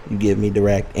 you give me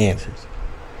direct answers.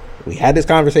 We had this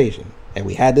conversation and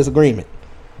we had this agreement.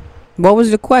 What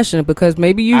was the question? Because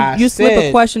maybe you slipped a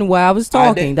said- question while I was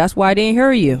talking. That's why I didn't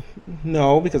hear you.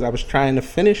 No, because I was trying to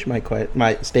finish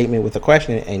my statement with a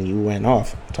question, and you went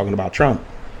off talking about Trump.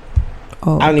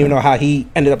 Oh, I don't even know how he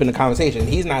ended up in the conversation.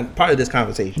 He's not part of this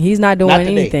conversation. He's not doing Not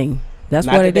today. anything. That's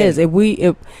Not what it today. is.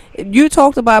 If you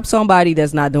talked about somebody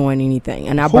that's not doing anything,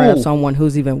 and I brought up Who? someone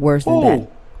who's even worse than Who? that. Who did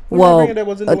I Well, bring up that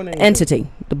wasn't doing an anything? entity,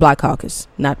 the Black Caucus,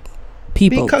 not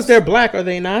people. Because they're black, are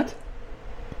they not?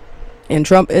 And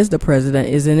Trump is the president,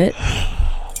 isn't it?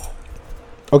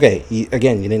 Okay,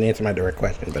 again, you didn't answer my direct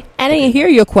question. But I didn't hear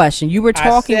your question. You were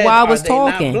talking said, while I was are they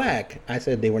not talking. black? I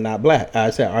said they were not black. I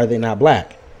said, are they not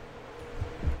black?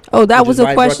 Oh, that Which was is why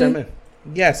a I brought them question?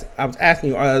 in. Yes, I was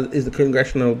asking you, is the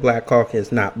Congressional Black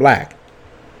Caucus not black?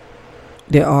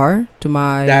 There are, to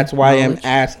my That's why knowledge. I'm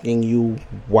asking you,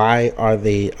 why are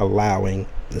they allowing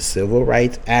the Civil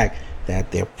Rights Act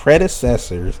that their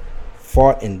predecessors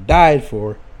fought and died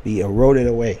for be eroded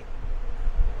away?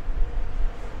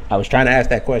 I was trying to ask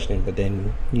that question, but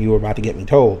then you were about to get me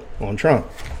told on Trump.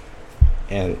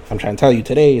 And I'm trying to tell you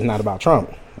today is not about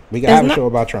Trump. We can have a show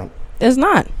about Trump. It's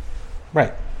not.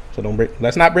 Right. So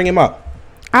let's not bring him up.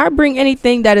 I bring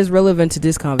anything that is relevant to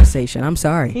this conversation. I'm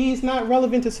sorry. He's not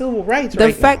relevant to civil rights The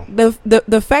right fact now.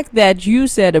 the fact that you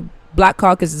said a Black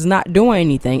Caucus is not doing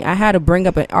anything, I had to bring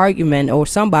up an argument or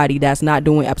somebody that's not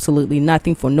doing absolutely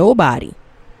nothing for nobody.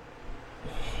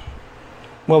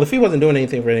 Well, if he wasn't doing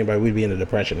anything for anybody, we'd be in a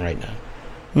depression right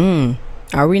now.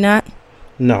 Are we not?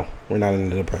 No, we're not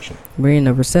in a depression. We're in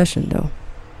a recession though.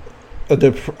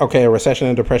 A recession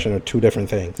and depression are two different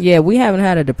things. Yeah, we haven't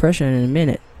had a depression in a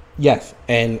minute. Yes,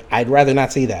 and I'd rather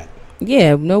not see that.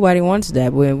 Yeah, nobody wants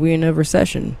that. We're in a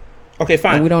recession. Okay,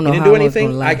 fine. And we don't know he didn't how do long it's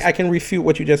anything. gonna last. I can refute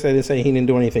what you just said and say he didn't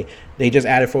do anything. They just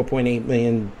added 4.8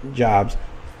 million jobs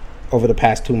over the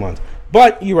past 2 months.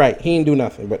 But you're right, he didn't do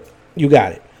nothing. But you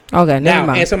got it. Okay, Now, never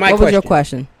mind. answer my what was your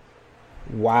question?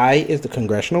 Why is the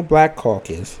Congressional Black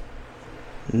Caucus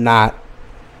not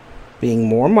being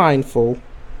more mindful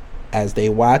as they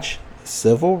watch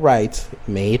civil rights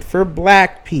made for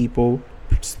black people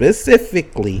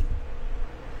specifically?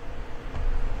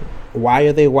 Why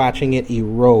are they watching it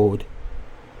erode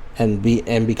and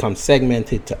become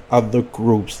segmented to other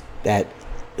groups that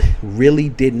really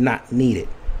did not need it?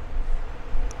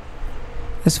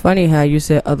 It's funny how you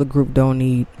said other group don't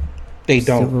need. They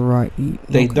don't. Civil right.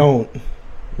 They don't.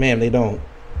 Ma'am, they don't.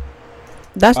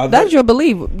 That's your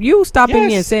belief. You stopping me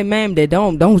and Yes. say, "Ma'am, they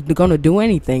don't gonna do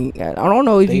anything." I don't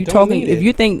know if They you don't talking. need If it.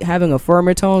 you think having a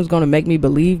firmer tone is gonna make me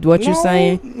believe what you're No,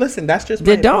 saying, Listen, that's just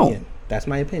They my don't. opinion. That's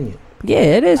my opinion. yeah,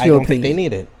 it is I your don't think they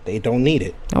opinion. need it. They don't need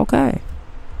it. Okay.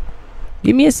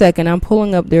 Give me a second. I'm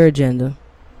pulling up their agenda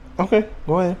Okay,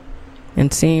 go ahead.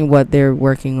 and seeing what they're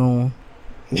working on.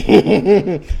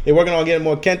 They're working on getting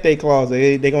more Kente clause.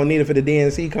 They're gonna need it for the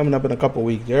DNC coming up in a couple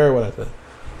weeks. You heard what I said?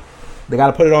 They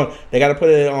gotta put it on. They gotta put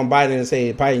it on Biden and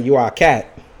say, "Biden, you are a cat."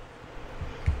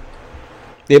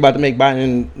 They're about to make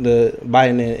Biden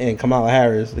and Kamala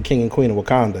Harris the king and queen of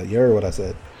Wakanda. You heard what I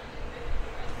said?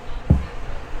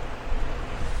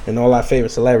 And all our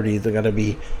favorite celebrities are gonna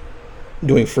be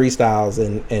doing freestyles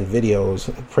and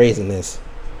videos praising this.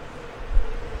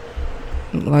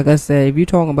 Like I said, if you're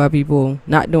talking about people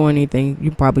not doing anything,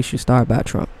 you probably should start by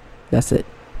Trump. That's it.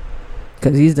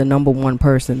 Because he's the number one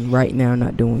person right now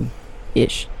not doing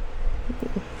ish.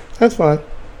 That's fine.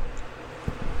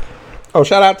 Oh,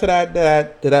 shout out to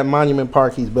that monument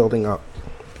park he's building up.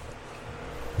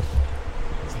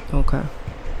 Okay.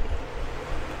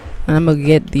 And I'm gonna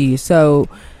get these. So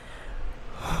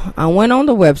I went on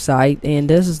the website, and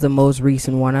this is the most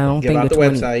recent one. I don't Give think out the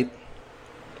website.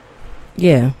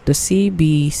 Yeah, the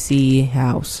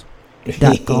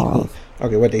cbchouse.gov.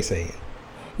 Okay, what they saying?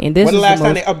 And this When the is last the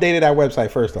time most, they updated that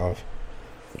website? First off,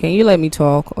 can you let me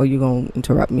talk, or you gonna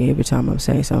interrupt me every time I'm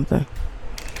saying something?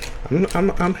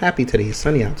 I'm happy today. It's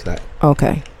sunny outside.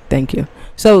 Okay, thank you.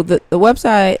 So the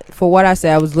website, for what I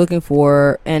said, I was looking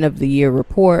for end of the year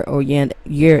report or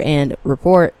year end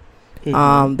report.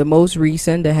 Mm-hmm. The most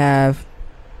recent to have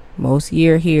most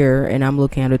year here, and I'm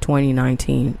looking at a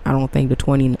 2019. I don't think I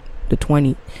don't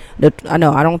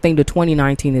think the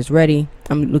 2019 is ready.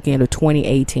 I'm looking at a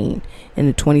 2018, and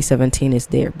the 2017 is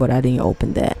there, but I didn't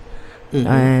open that. Mm-hmm.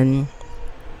 And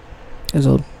there's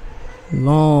a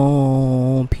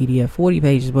long PDF, 40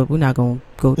 pages, but we're not gonna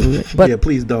go through it. But yeah,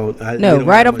 please don't.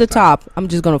 Right off the top, I'm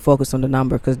just gonna focus on the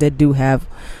number, because they do have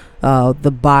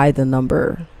by the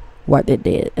number what they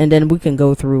did, and then we can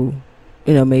go through.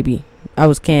 Maybe I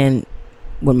was with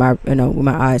my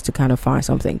eyes to kind of find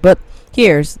something. But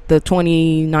here's the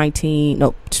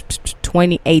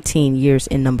 2018 years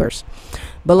in numbers.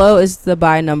 Below is the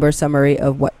by number summary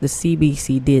of what the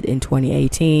CBC did in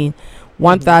 2018.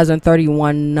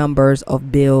 1,031 numbers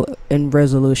of bill and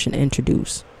resolution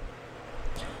introduced.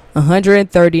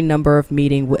 130 number of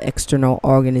meeting with external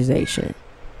organization.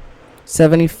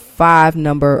 75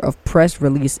 number of press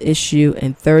release issue,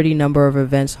 and 30 number of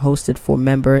events hosted for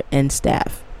member and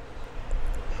staff.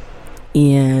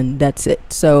 And that's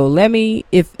it. So let me,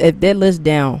 if that list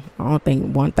down, I don't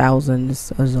think 1,000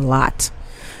 is a lot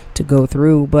to go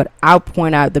through, but I'll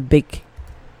point out the big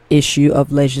issue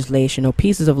of legislation or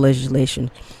pieces of legislation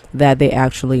that they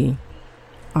actually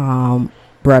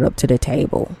brought up to the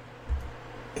table.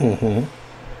 Mm-hmm.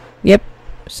 Yep.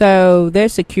 So they're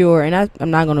secure, and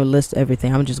I'm not going to list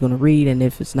everything. I'm just going to read, and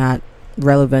if it's not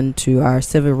relevant to our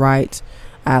civil rights,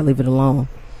 I'll leave it alone.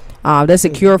 They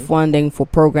secure funding for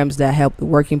programs that help the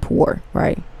working poor,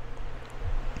 right?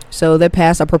 So they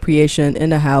passed appropriation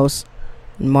in the House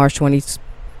on March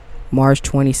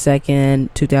 22nd,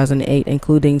 2008,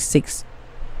 including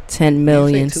 610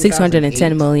 million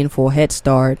for Head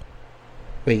Start.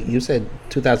 Wait, you said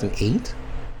 2008?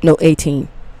 No, 18.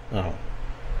 Oh.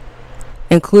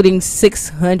 Including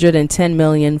 610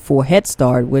 million for Head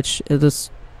Start, which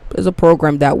is a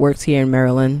program that works here in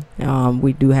Maryland.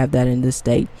 We do have that in this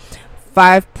state.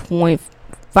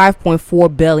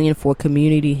 5.4 billion for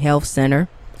Community Health Center.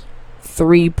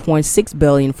 3.6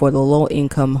 billion for the low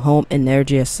income home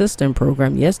energy assistance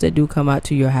program. Yes, they do come out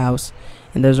to your house,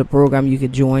 and there's a program you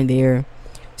could join there.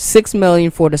 6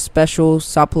 million for the special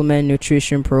supplement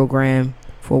nutrition program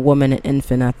for women and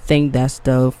infant. I think that's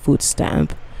the food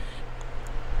stamp,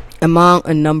 among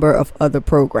a number of other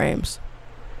programs.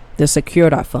 They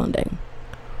secured our funding.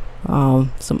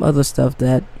 Some other stuff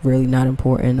that really not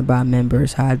important about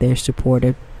members, how they're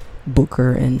supported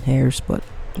Booker and Harris, but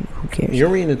who cares? You're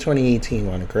reading the 2018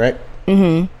 one, correct?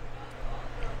 Mm-hmm.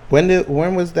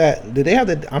 When was that? Did they have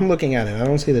the? I'm looking at it. I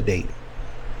don't see the date.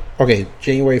 Okay,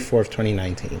 January 4th,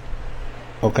 2019.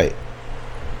 Okay.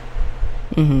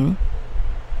 Mm-hmm.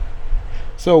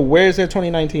 So where's their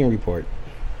 2019 report?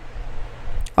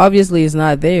 Obviously, it's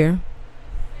not there.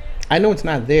 I know it's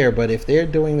not there, but if they're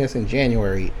doing this in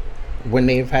January, when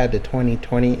they've had the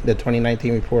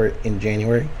 2019 report in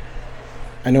January,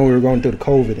 I know we were going through the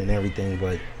COVID and everything,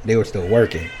 but they were still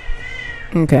working.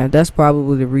 Okay, that's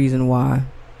probably the reason why.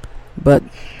 But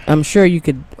I'm sure you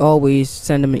could always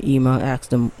send them an email, ask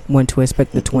them when to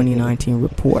expect the 2019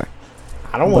 report.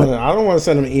 I don't want to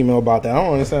send them an email about that.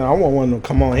 I want one to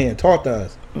come on here and talk to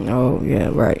us. Oh yeah,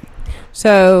 right.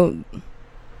 So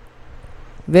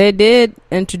they did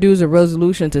introduce a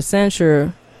resolution to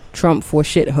censure Trump for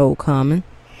shithole comment.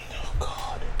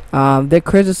 Oh God. They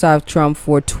criticized Trump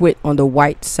for a tweet on the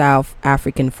white South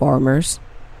African farmers.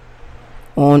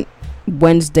 On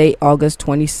Wednesday, August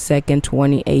 22nd,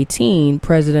 2018,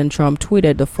 President Trump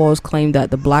tweeted the false claim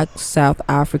that the black South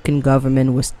African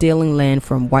government was stealing land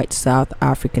from white South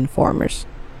African farmers.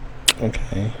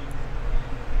 Okay.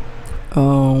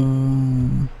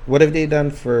 What have they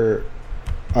done for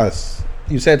us?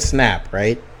 You said SNAP,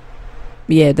 right?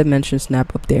 Yeah, they mentioned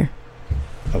SNAP up there.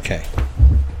 Okay.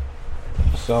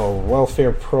 So,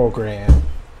 welfare program.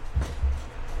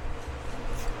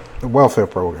 The welfare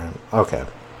program. Okay.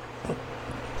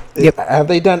 Yep. Have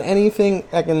they done anything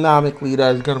economically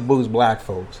that is going to boost black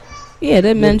folks? Yeah,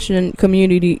 they mentioned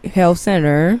Community Health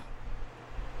Center.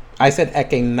 I said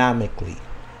economically.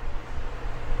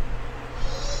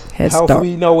 head Health, start.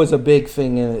 we know, is a big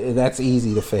thing, and that's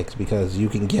easy to fix because you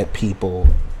can get people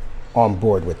on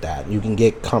board with that. You can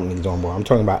get companies on board. I'm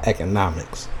talking about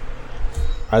economics.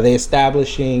 Are they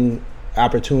establishing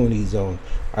opportunity zones?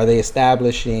 Are they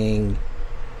establishing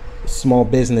small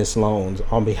business loans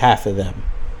on behalf of them?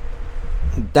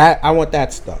 That I want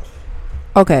that stuff.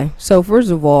 Okay, so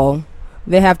first of all,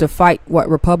 they have to fight what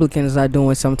Republicans are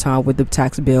doing sometime with the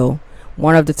tax bill.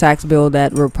 One of the tax bill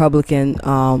that Republican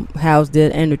House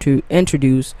did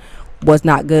introduce was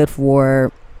not good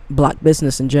for black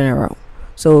business in general.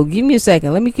 So give me a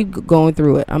second. Let me keep going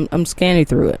through it. I'm scanning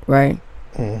through it, right?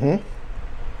 Mm-hmm.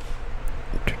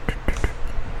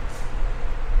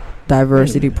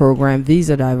 Diversity program,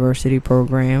 visa diversity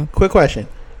program. Quick question.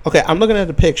 Okay, I'm looking at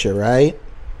the picture, right?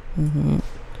 Mm-hmm.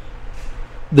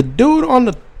 The dude on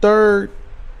the third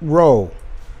row,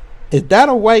 is that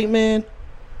a white man?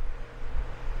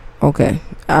 Okay,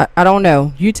 I don't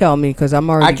know. You tell me, because I'm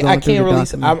already going through can't the really.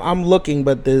 document. I'm looking,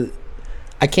 but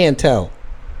I can't tell.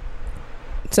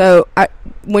 So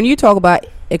when you talk about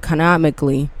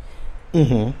economically,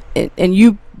 Mm-hmm. and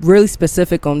you really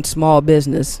specific on small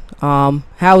business,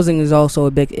 housing is also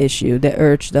a big issue. They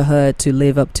urge the HUD to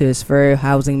live up to its fair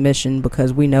housing mission,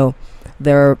 because we know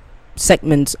there are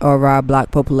segments of our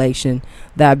black population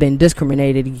that have been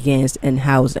discriminated against in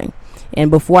housing. And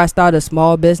before I start a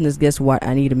small business, guess what?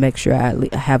 I need to make sure I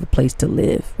have a place to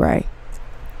live, right?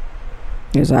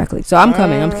 Exactly. So I'm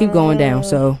coming. I'm keep going down.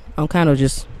 So I'm kind of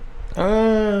just.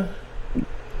 Yeah,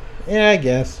 I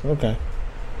guess. Okay.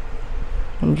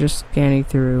 I'm just scanning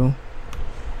through.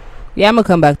 Yeah, I'm gonna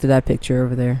come back to that picture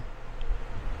over there.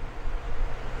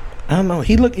 I don't know.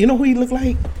 You know who he looked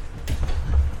like?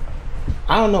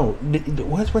 I don't know.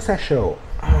 What's that show?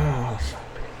 Oh,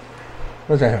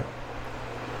 what's that?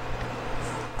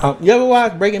 You ever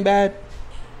watch Breaking Bad?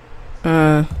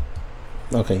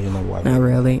 Okay, you never watch. Not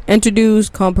really. Introduce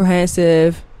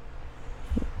comprehensive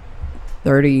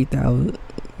 30,000.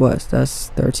 That's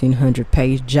 1,300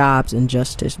 page jobs and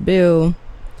justice bill.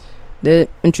 They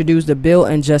introduced the Bill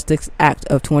and Justice Act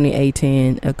of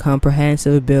 2018, a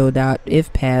comprehensive bill that,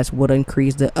 if passed, would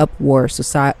increase the upward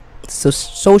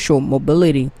social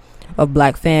mobility of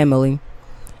black family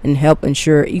and help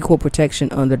ensure equal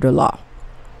protection under the law.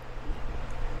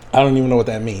 I don't even know what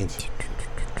that means.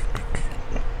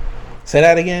 Say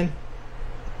that again.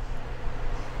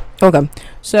 Okay,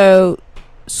 so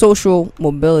social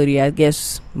mobility, I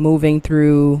guess, moving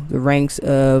through the ranks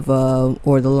of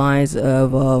or the lines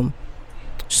of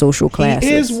social classes.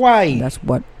 He is white. That's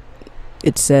what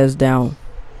it says down.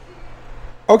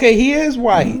 Okay, he is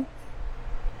white.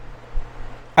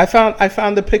 Mm-hmm. I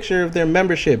found the picture of their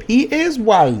membership. He is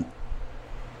white.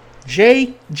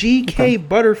 G.K.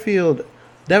 Butterfield,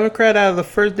 Democrat out of the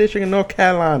 1st District of North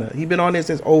Carolina. He's been on this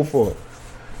since 2004.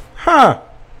 Huh.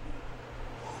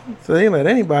 So they let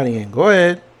anybody in. Go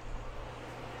ahead.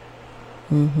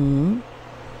 Mm-hmm.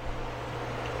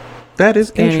 That is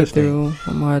Scanning interesting. through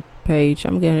on my page.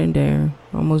 I'm getting there.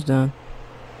 Almost done.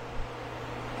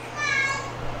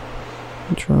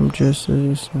 Trump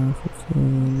justice,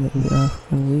 African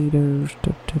leaders.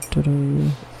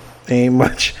 Ain't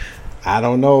much. I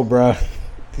don't know, bro.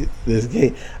 This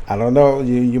game, I don't know.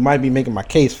 You might be making my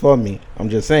case for me. I'm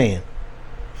just saying.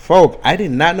 Folk, I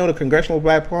did not know the Congressional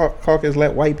Black Caucus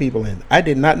let white people in. I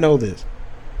did not know this.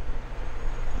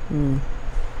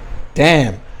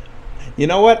 Damn. You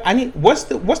know what? What's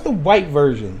the white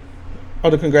version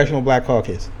of the Congressional Black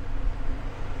Caucus?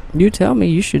 You tell me.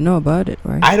 You should know about it,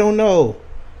 right? I don't know.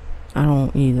 I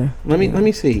don't either. Let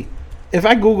me see. If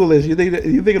I Google this, you think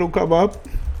it'll come up?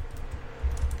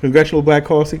 Congressional Black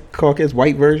Caucus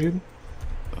white version.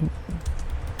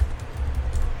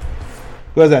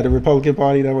 What's that? The Republican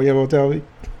Party? That what you're gonna tell me?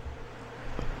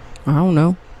 I don't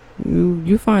know.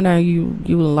 You find out. You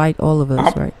like all of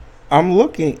us, right? I'm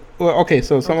looking. Well, okay,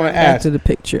 so someone Back asked. to the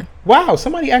picture. Wow,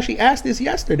 somebody actually asked this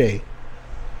yesterday.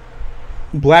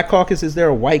 Black caucus, is there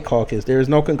a white caucus? There is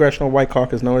no Congressional White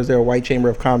Caucus, nor is there a White Chamber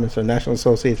of Commerce or National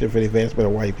Association for the Advancement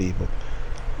of White People.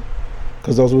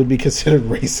 Because those would be considered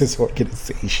racist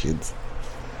organizations.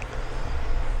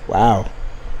 Wow.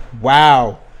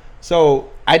 So,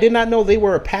 I did not know they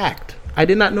were a pact. I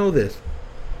did not know this.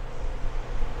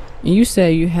 You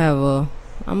say you have a...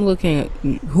 I'm looking at...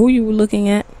 Who you were looking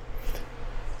at?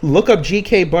 Look up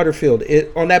G.K. Butterfield.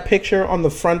 On that picture on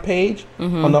the front page,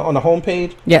 on the home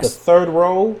page, yes. The third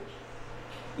row,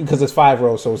 because it's 5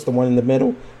 rows, so it's the one in the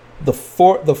middle.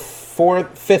 Fourth or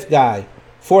fifth guy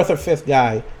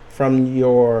from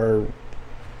your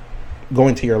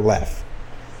going to your left.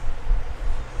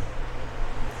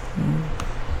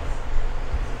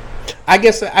 I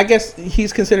guess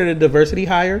he's considered a diversity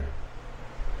hire.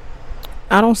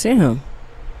 I don't see him.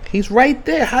 He's right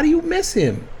there. How do you miss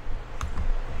him?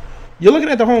 You're looking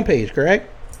at the homepage, correct?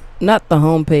 Not the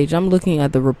homepage. I'm looking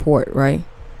at the report, right?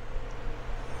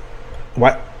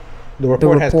 What? The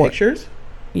report has pictures?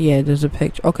 Yeah, there's a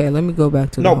picture. Okay, let me go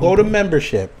back to No, go to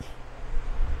membership.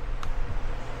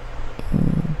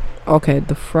 Okay,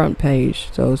 the front page.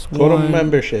 So it's go to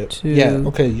membership. 2, yeah,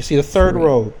 okay. You see the third 3.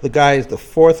 row. The guy is the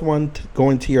fourth one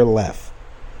going to your left.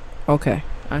 Okay,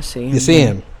 I see him. You see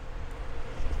him?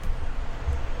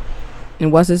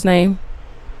 And what's his name?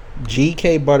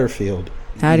 G.K. Butterfield.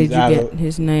 How did you get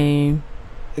his name?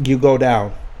 You go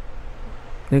down.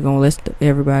 They're gonna list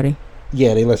everybody.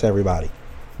 Yeah, they list everybody.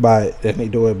 And they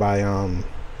do it by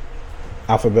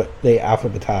alphabet. They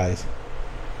alphabetize.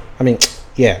 I mean,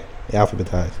 yeah, they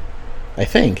alphabetize. I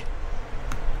think.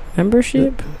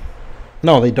 Membership?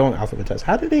 No, they don't alphabetize.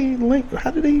 How do they link?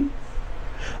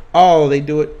 Oh, they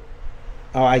do it.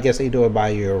 Oh, I guess they do it by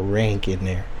your rank in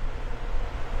there.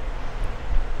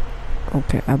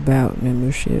 Okay, about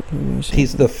membership.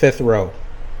 He's the 5th row.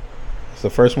 It's the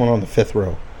first one on the 5th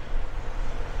row.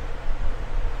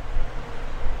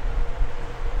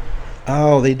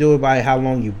 Oh, they do it by how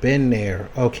long you've been there.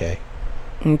 Okay.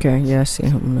 Okay, yeah, I see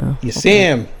him now. You see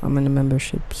him? I'm in the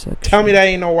membership section. Tell me that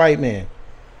ain't no white man.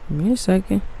 Give me a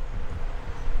second.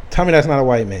 Tell me that's not a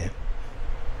white man.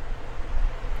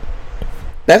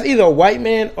 That's either a white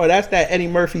man or that's that Eddie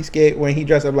Murphy skit when he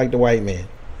dressed up like the white man.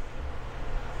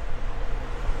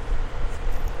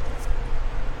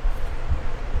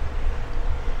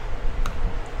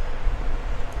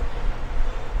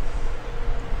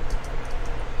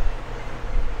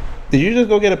 Did you just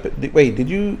go get a... Wait, did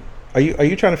you... Are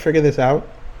you trying to figure this out?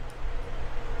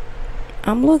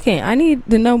 I'm looking. I need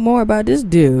to know more about this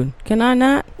dude. Can I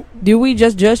not? Do we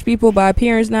just judge people by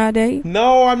appearance nowadays?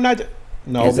 No, I'm not...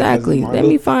 No, exactly. Let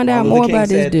me find out more about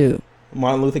this dude.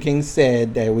 Martin Luther King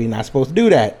said that we're not supposed to do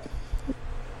that.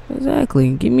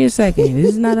 Exactly. Give me a second.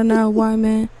 This is not a white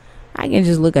man. I can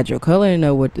just look at your color and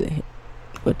know what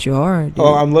you are. Dude.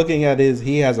 Oh, I'm looking at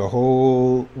he has a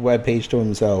whole web page to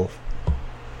himself.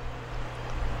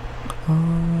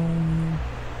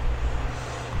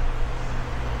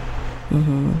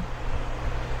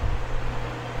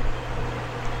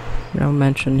 Don't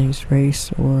mention his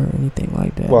race or anything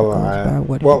like that.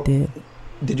 Well, he did.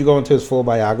 Did you go into his full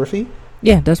biography?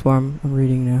 Yeah, that's what I'm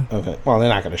reading now. Okay. Well, they're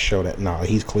not going to show that. No,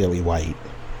 he's clearly white.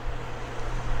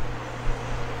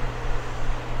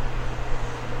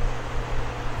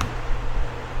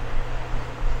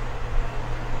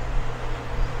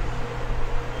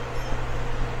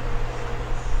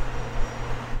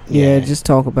 Yeah, just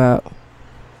talk about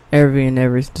every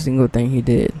single thing he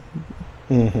did.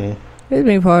 Mm-hmm. He's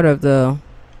been part of the...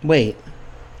 Wait,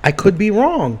 I could be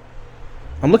wrong.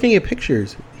 I'm looking at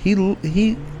pictures.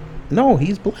 No,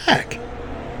 he's black.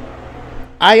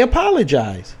 I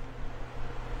apologize.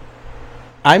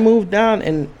 I moved down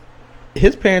and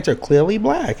his parents are clearly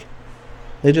black.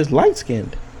 They're just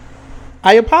light-skinned.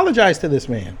 I apologize to this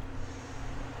man.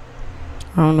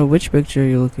 I don't know which picture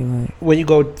you're looking like. When you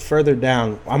go further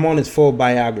down, I'm on his full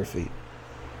biography.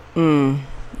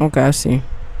 Okay, I see.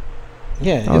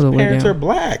 Yeah, his parents are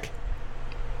black.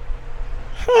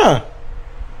 Huh.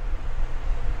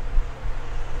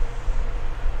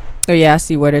 Oh, yeah, I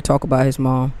see where they talk about his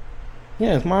mom.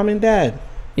 Yeah, his mom and dad.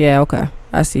 Yeah, okay.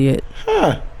 I see it.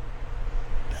 Huh.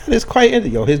 That is quite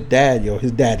interesting. His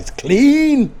dad is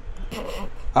clean.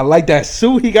 I like that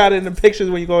suit he got in the pictures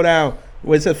when you go down.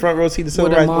 When it says front row seat, the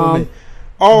civil rights movement.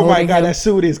 Oh my God, that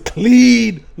suit is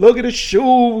clean. Look at the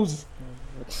shoes.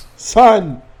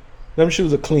 Son, them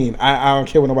shoes are clean. I don't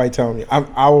care what nobody tell me.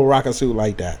 I will rock a suit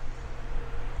like that.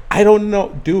 I don't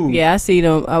know, dude. Yeah, I see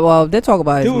them. Well, they talk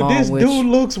about his mom. This dude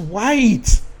looks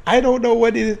white. I don't know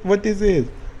what this is.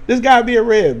 This gotta be a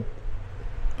rib.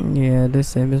 Yeah, this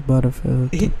same as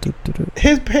Butterfield.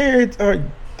 His parents are...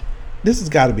 This has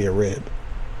got to be a rib.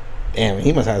 Damn,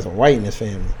 he must have some white in his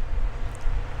family.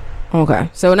 Okay,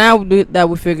 so now that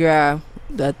we figure out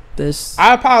that this...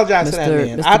 I apologize to that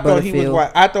man. I thought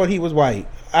he was white.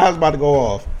 I was about to go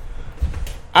off.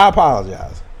 I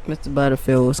apologize. Mr.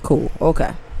 Butterfield was cool.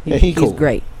 Okay. He's cool. He's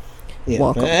great. Yeah.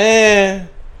 Welcome. Okay.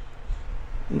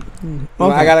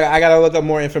 I gotta look up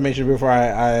more information before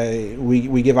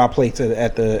we give our plates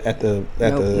at the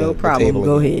no problem. table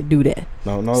Go again. ahead, do that.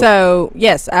 No. So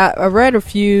yes, I read a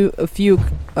few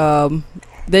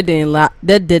that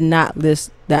did not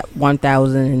list that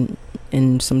 1,000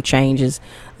 and some changes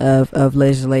of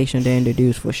legislation they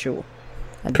introduced for sure.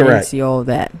 I didn't see all of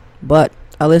that, but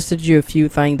I listed you a few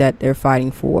things that they're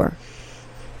fighting for.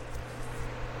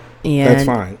 And that's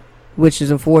fine. Which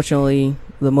is unfortunately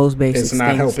the most basic It's not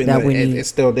things helping. that we need. It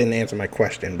still didn't answer my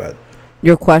question, but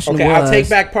Your question okay, was. I'll take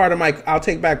back part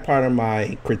of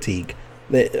my critique.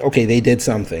 Okay, they did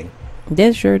something.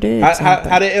 They sure did.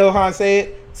 How did Ilhan say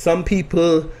it? Some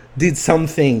people did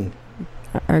something.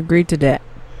 I agree to that.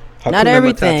 Hakuna Not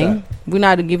everything. Matata. We're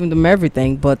not giving them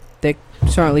everything, but they're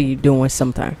certainly doing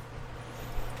something.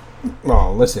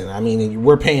 Well, listen. I mean,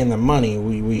 we're paying them money.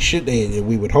 We should.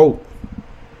 We would hope.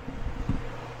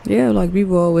 Yeah, like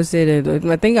people always say that.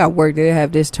 I think at work they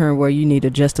have this term where you need to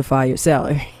justify your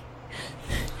salary.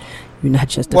 You're not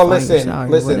justifying Well, your salary.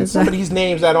 listen. Some of these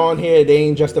names that are on here, they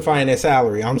ain't justifying their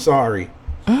salary. I'm sorry.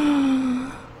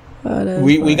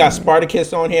 We got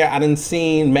Spartacus on here. I didn't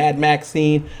seen Mad Max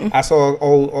scene. I saw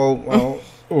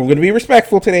we're gonna be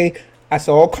respectful today. I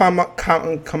saw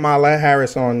Kamala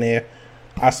Harris on there.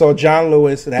 I saw John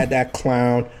Lewis, that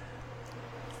clown.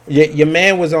 Your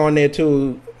man was on there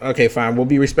too. Okay, fine. We'll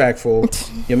be respectful.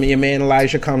 Your man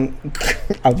Elijah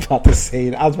I was about to say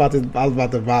it. I was about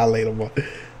to violate him.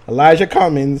 Elijah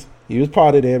Cummings. He was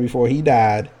part of there before he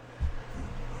died.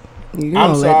 You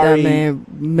I'm let sorry. that man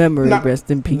memory rest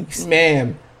in peace.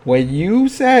 Ma'am, when he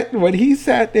sat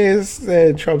there and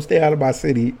said Trump stay out of my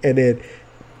city, and then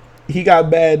he got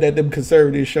mad that them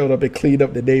conservatives showed up and cleaned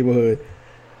up the neighborhood,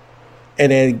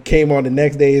 and then came on the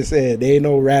next day and said there ain't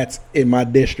no rats in my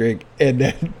district, and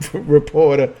then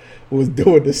reporter was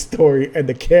doing the story, and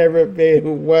the cameraman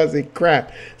who wasn't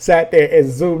crap sat there and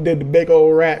zoomed in the big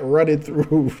old rat running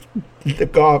through the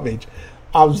garbage.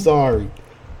 I'm sorry.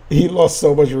 I lost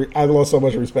so much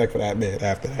respect for that man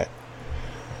after that.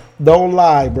 Don't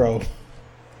lie, bro.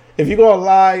 If you're gonna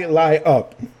lie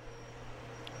up.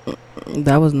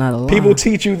 That was not a lie. People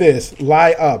teach you this.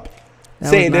 Lie up.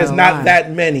 Say there's not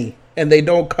that many, and they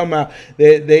don't come out.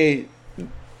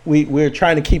 We're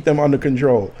trying to keep them under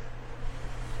control.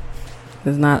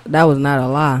 That was not a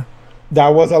lie. That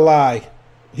was a lie.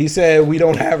 He said we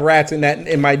don't have rats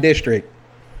in my district.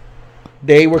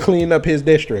 They were cleaning up his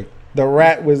district. The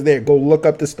rat was there. Go look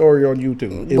up the story on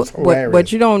YouTube. It's hilarious.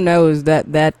 What you don't know is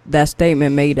that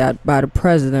statement made by the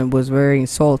president was very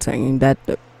insulting. That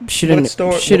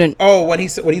shouldn't. Oh, when he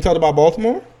talked about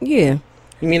Baltimore? Yeah.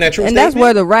 You mean that true and statement? that's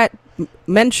where the rat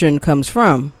mention comes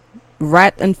from.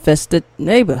 Rat infested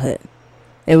neighborhood.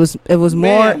 It was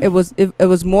more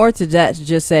to that to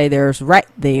just say there's rat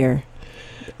there.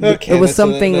 Okay, it was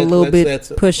something a little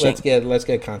bit pushing. Let's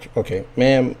get contra. Okay,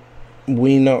 ma'am,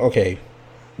 we know. Okay,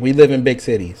 we live in big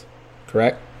cities,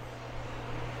 correct?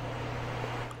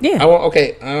 Yeah. I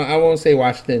won't say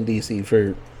Washington D.C.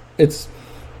 for it's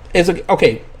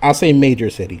okay. I'll say major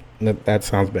city. That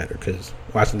sounds better because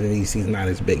Washington D.C. is not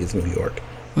as big as New York.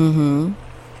 Mm-hmm.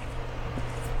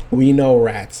 We know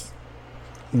rats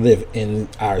live in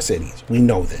our cities. We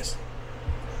know this.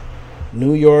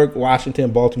 New York,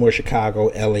 Washington, Baltimore, Chicago,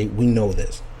 LA, we know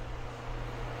this.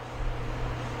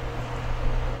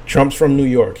 Trump's from New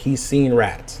York. He's seen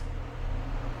rats.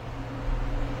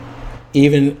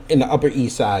 Even in the Upper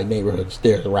East Side neighborhoods,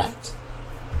 there's rats.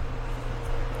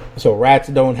 So rats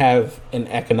don't have an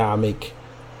economic.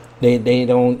 They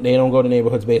don't go to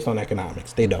neighborhoods based on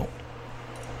economics. They don't.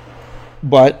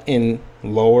 But in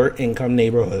lower income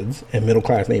neighborhoods and middle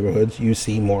class neighborhoods, you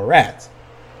see more rats.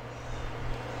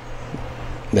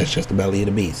 That's just the belly of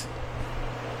the beast.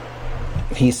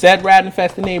 He said rat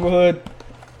infested neighborhood.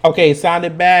 Okay, it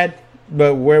sounded bad,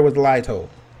 but where was the lie told?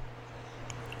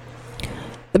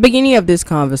 The beginning of this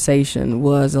conversation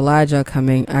was Elijah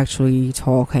Cummings actually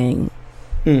talking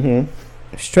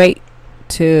straight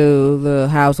to the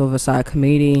House Oversight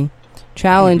Committee,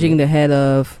 challenging the head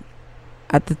of,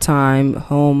 at the time,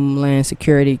 Homeland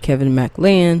Security, Kevin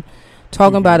McClellan,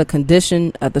 talking about a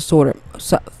condition at the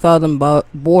southern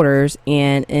borders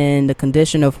and in the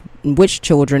condition of which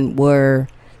children were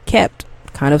kept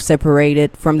kind of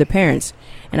separated from the parents.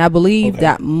 And I believe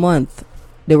that month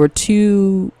there were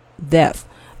 2 deaths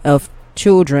of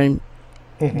children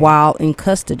while in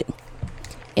custody.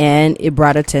 And it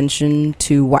brought attention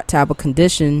to what type of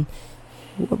condition,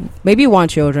 maybe 1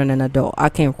 child and an adult. I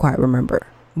can't quite remember.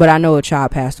 But I know a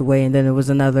child passed away and then there was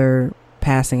another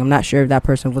passing. I'm not sure if that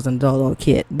person was an adult or a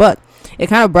kid, but it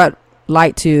kind of brought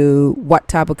light to what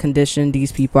type of condition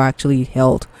these people actually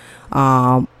held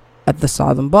at the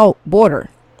southern border.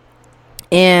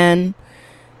 And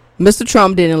Mr.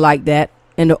 Trump didn't like that,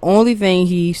 and the only thing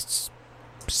he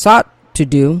sought to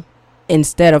do,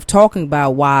 instead of talking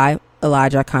about why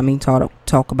Elijah Cummings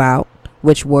talk about,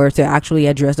 which were to actually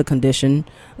address the condition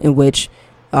in which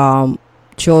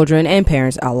children and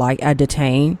parents are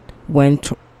detained when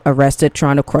arrested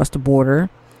trying to cross the border.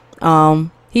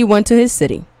 He went to his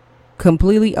city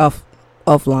completely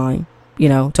offline,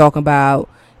 talking about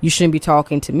you shouldn't be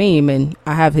talking to me. And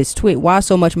I have his tweet. Why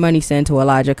so much money sent to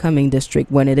Elijah Cumming district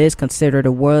when it is considered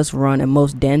the worst run and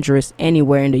most dangerous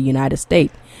anywhere in the United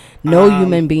States? No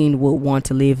human being would want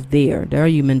to live there. There are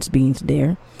human beings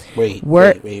there. Wait.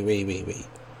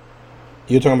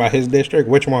 You're talking about his district?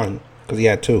 Which one? Because he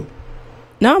had 2.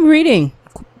 No, I'm reading.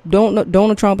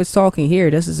 Donald Trump is talking here.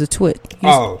 This is a tweet.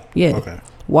 Yeah. Okay.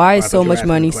 Why is so much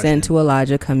money sent to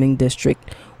Elijah Cumming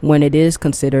district when it is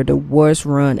considered the worst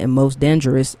run and most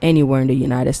dangerous anywhere in the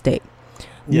United States?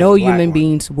 No human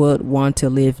beings would want to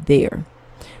live there.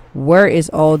 Where is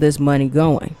all this money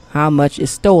going? How much is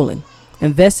stolen?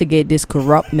 Investigate this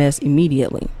corrupt mess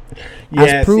immediately.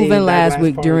 As proven last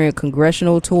week during a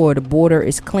congressional tour, the border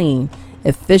is clean,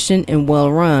 efficient, and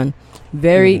well run.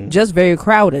 Very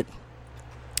crowded.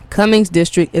 Cummings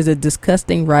district is a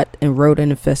disgusting rat and rodent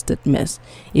infested mess.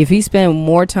 If he spent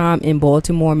more time in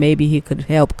Baltimore, maybe he could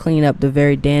help clean up the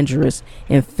very dangerous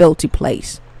and filthy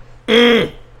place.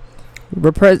 He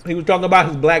was talking about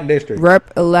his black district.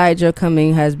 Rep. Elijah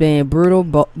Cummings has been a brutal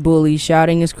bully,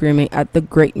 shouting and screaming at the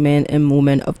great men and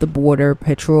women of the Border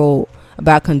Patrol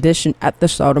about condition at the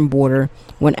southern border,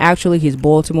 when actually his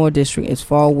Baltimore district is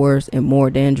far worse and more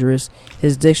dangerous.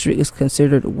 His district is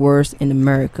considered worst in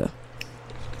America.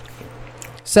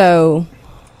 So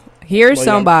here's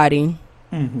somebody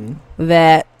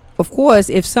that, of course,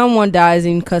 if someone dies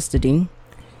in custody,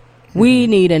 we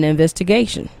need an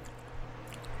investigation.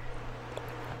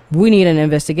 We need an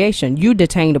investigation. You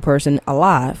detained a person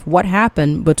alive. What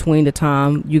happened between the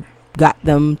time you got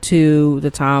them to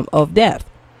the time of death?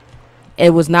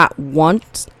 It was not one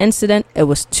incident. It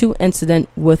was 2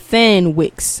 incidents within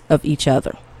weeks of each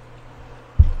other.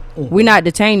 We're not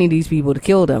detaining these people to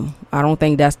kill them. I don't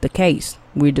think that's the case.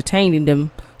 We're detaining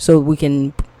them so we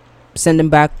can send them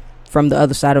back from the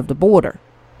other side of the border.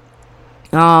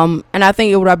 And I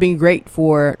think it would have been great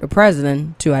for the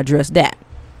president to address that,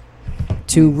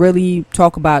 to really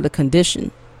talk about the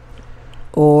condition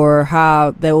or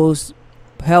how those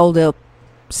held up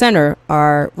center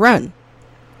are run.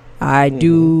 I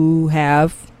do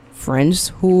have friends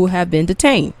who have been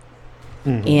detained.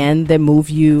 And they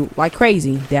move you like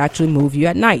crazy. They actually move you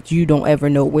at night. You don't ever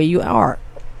know where you are.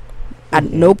 At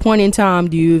no point in time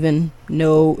do you even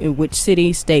know in which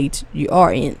city, state you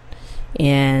are in.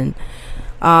 And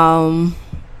I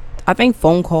think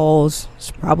phone calls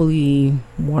is probably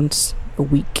once a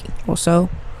week or so,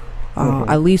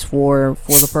 at least for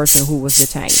the person who was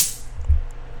detained.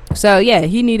 So yeah,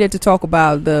 he needed to talk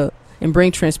about and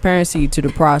bring transparency to the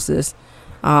process.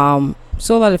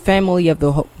 So that the family of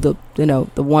the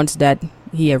ones that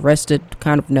he arrested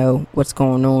kind of know what's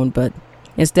going on, but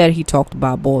instead he talked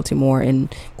about Baltimore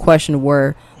and questioned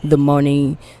where the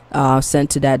money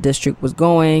sent to that district was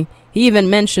going. He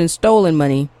even mentioned stolen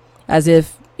money, as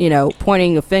if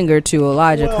pointing a finger to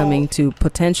Elijah Cumming to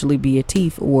potentially be a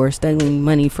thief or stealing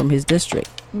money from his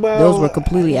district. Those were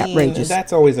completely outrageous.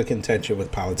 That's always a contention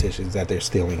with politicians, that they're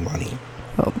stealing money.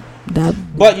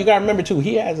 But you gotta remember too,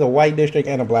 he has a white district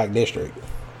and a black district.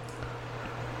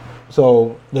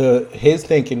 So his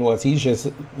thinking was he's just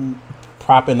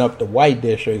propping up the white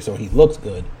district so he looks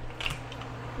good.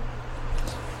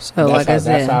 So like I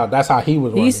said, that's how he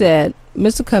was running. He said,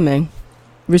 Mr. Cumming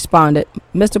responded,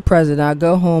 Mr. President, I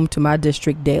go home to my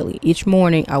district daily. Each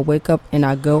morning I wake up and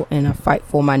I go and I fight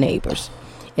for my neighbors.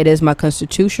 It is my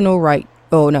constitutional right.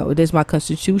 Oh no, it is my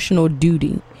constitutional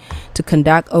duty to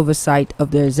conduct oversight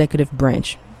of the executive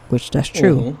branch, which that's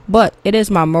true. But it is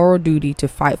my moral duty to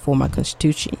fight for my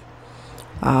constitution.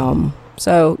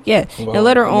 So yeah, and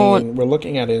later on, we're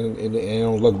looking at it, and it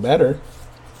don't look better.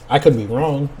 I could be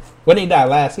wrong. When he died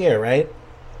last year, right?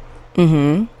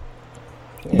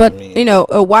 But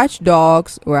a watchdog,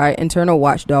 right? Internal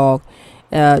watchdog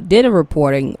did a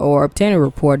reporting or obtained a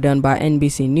report done by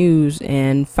NBC News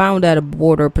and found that a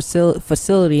border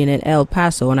facility in El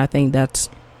Paso, and I think that's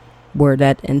where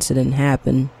that incident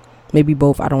happened, maybe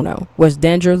both, I don't know, was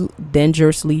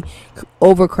dangerously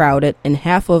overcrowded, and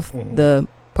half of the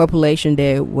population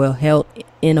there were held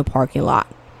in a parking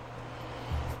lot.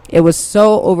 It was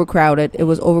so overcrowded. It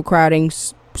was overcrowding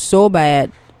so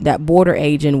bad that border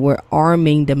agents were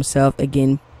arming themselves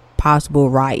against possible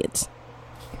riots.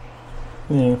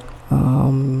 So,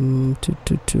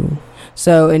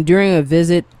 and during a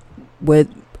visit with,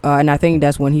 and I think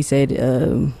that's when he said,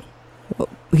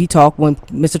 he talked, when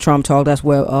Mr. Trump talked, that's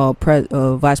where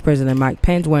Vice President Mike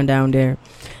Pence went down there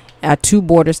at 2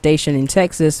 border station in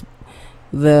Texas.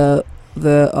 The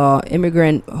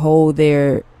immigrant hold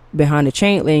there behind the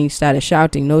chain link started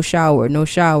shouting, "No shower, no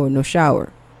shower, no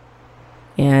shower."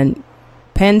 And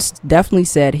Pence definitely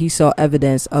said he saw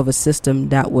evidence of a system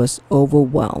that was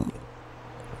overwhelmed.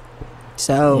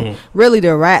 So really,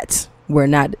 the rats were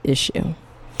not the issue.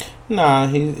 Nah,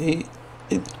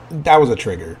 that was a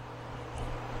trigger.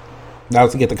 That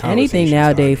was to get the conversation Anything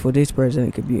nowadays started. for this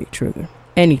president could be a trigger.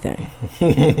 Anything.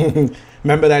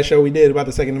 Remember that show we did about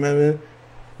the Second Amendment?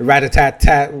 The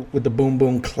rat-a-tat-tat with the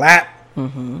boom-boom clap?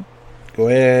 Mm-hmm. Go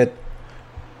ahead.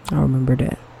 I remember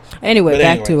that. Anyway,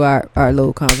 back to our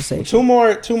little conversation. Two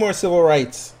more civil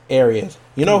rights areas.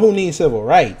 You know who needs civil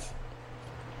rights?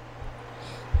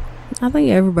 I think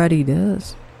everybody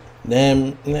does.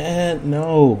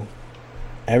 No.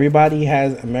 Everybody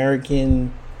has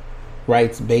American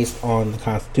rights based on the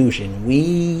Constitution.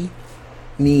 We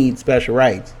need special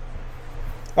rights.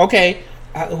 Okay,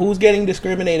 who's getting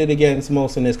discriminated against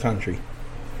most in this country?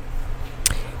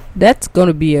 That's going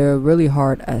to be a really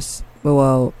hard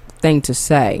thing to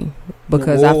say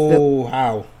because I feel.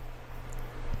 How?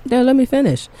 Yeah, let me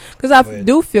finish. Because I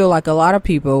do feel like a lot of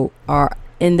people are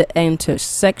in the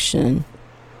intersection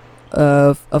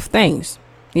of things.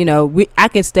 You know, I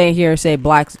can stay here and say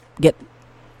blacks get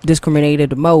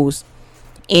discriminated the most,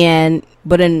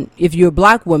 but then if you're a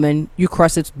black woman, you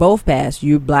cross it both paths.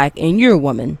 You're black and you're a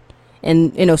woman,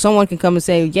 and you know someone can come and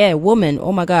say, "Yeah, woman.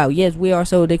 Oh my God, yes, we are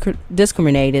so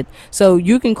discriminated." So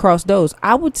you can cross those.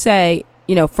 I would say,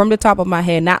 you know, from the top of my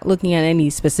head, not looking at any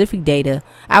specific data,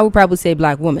 I would probably say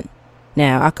black woman.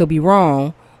 Now I could be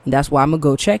wrong, and that's why I'm gonna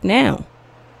go check now.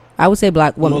 I would say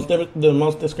black woman. The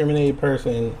most discriminated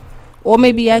person. Or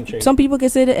maybe some people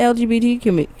consider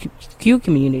LGBTQ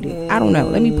community. I don't know.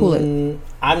 Let me pull it.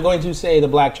 I'm going to say the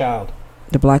black child.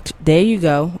 There you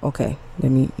go. Okay.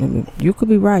 Let me. You could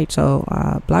be right. So,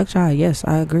 black child. Yes,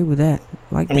 I agree with that.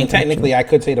 Technically, I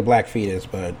could say the black fetus,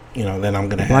 but you know, then I'm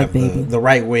gonna have the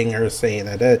right wingers saying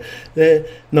that.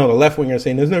 No, the left wingers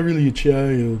saying there's not really a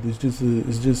child. It's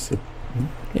just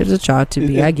a child to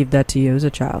be. I give that to you. It's a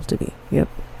child to be. Yep.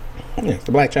 Yeah, it's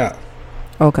the black child.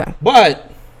 Okay. But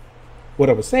what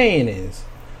I was saying is,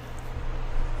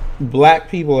 black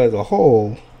people as a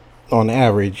whole, on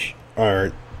average,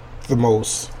 are the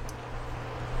most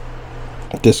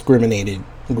discriminated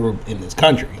group in this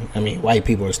country. I mean, white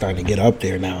people are starting to get up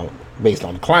there now based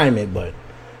on the climate, but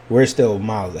we're still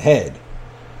miles ahead.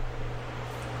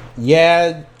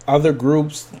 Yeah, other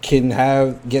groups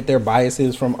can get their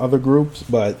biases from other groups,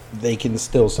 but they can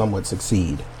still somewhat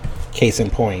succeed. Case in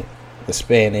point, the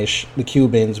Spanish, the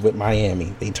Cubans with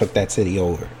Miami, they took that city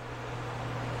over.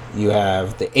 You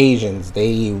have the Asians,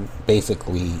 they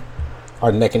basically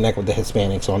are neck and neck with the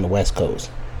Hispanics on the West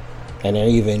Coast. And they're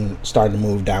even starting to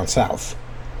move down south.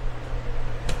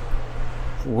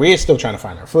 We're still trying to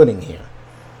find our footing here.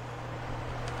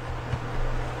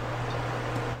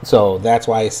 So that's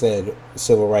why I said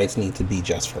civil rights need to be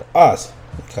just for us.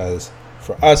 Because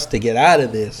for us to get out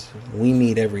of this, we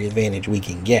need every advantage we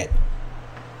can get.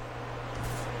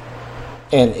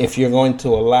 And if you're going to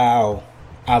allow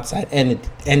outside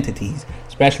entities,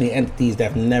 especially entities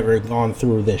that have never gone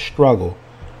through this struggle,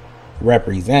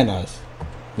 represent us,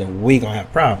 then we're going to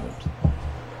have problems.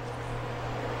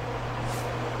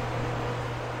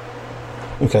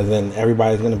 Because then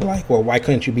everybody's going to be like, well, why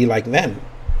couldn't you be like them?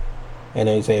 And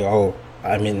then you say, oh,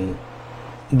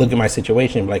 look at my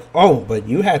situation. Like, oh, but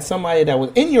you had somebody that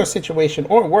was in your situation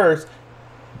or worse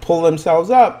pull themselves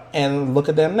up and look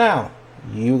at them now.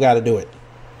 You got to do it.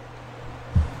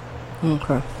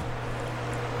 Okay.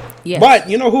 Yes. But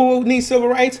you know who needs civil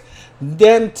rights?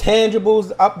 Them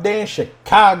tangibles up there in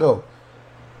Chicago.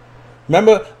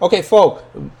 Remember? Okay, folk.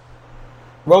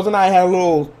 Rose and I had a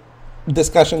little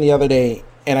discussion the other day,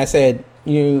 and I said,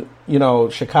 you know,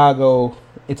 Chicago,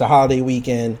 it's a holiday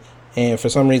weekend, and for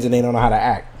some reason they don't know how to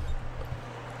act.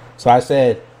 So I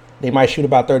said they might shoot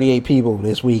about 38 people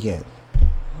this weekend.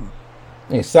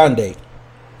 It's Sunday.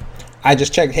 I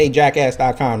just checked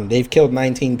HeyJackass.com. They've killed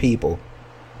 19 people.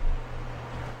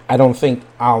 I don't think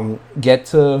I'll get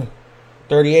to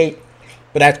 38,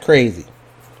 but that's crazy.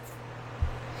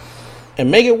 And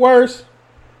make it worse,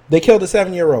 they killed a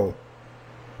 7-year-old.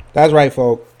 That's right,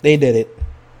 folks. They did it.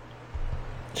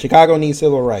 Chicago needs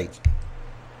civil rights.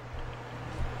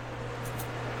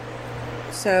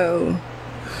 So,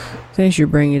 since you're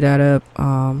bringing that up,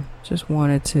 just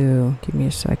wanted to give me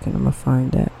a second. I'm gonna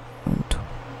find that.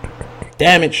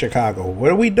 Damn it, Chicago.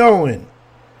 What are we doing?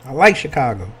 I like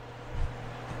Chicago.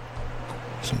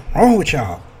 What's wrong with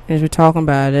y'all? As we're talking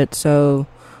about it, so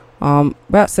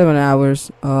about 7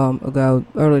 hours ago,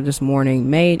 early this morning,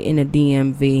 Made in the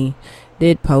DMV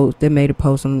they made a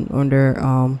post on their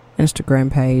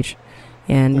Instagram page,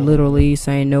 and literally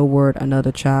saying, "No word,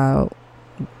 another child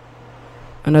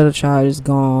is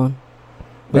gone."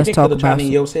 Let's talk about Johnny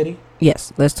Yo City.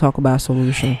 Yes, let's talk about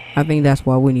solution. I think that's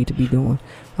what we need to be doing.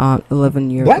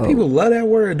 11 years Black old. people love that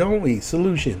word, don't we?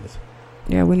 Solutions.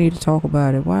 Yeah, we need to talk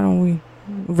about it. Why don't we?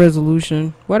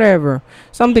 Resolution, whatever.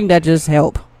 Something that just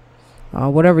help.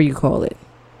 Whatever you call it.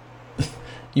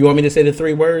 You want me to say the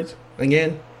 3 words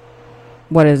again?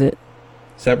 What is it?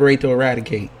 Separate to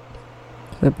eradicate.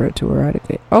 Separate to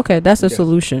eradicate. Okay, that's a Yeah.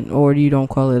 solution. Or you don't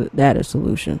call it that a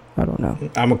solution. I don't know.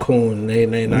 I'm a coon. They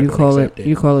not You gonna call accept it.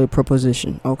 You call it a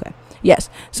proposition. Okay. Yes.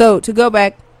 So to go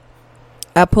back,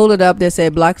 I pulled it up. They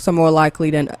said blacks are more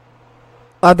likely than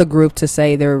other groups to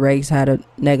say their race had a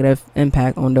negative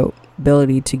impact on the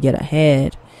ability to get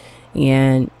ahead,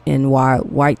 and while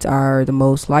whites are the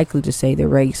most likely to say their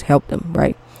race helped them,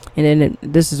 right? And then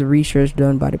this is a research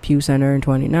done by the Pew Center in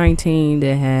 2019.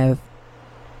 They have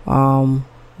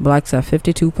blacks are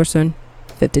 52%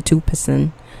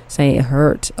 saying it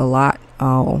hurt a lot.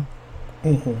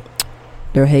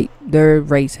 Their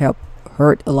race helped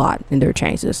hurt a lot in their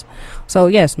chances. So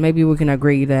yes, maybe we can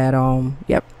agree that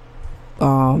yep.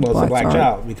 Well, it's a black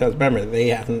child because remember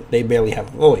they barely have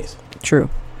a voice. True.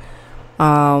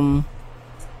 And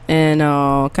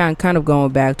kind of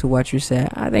going back to what you said,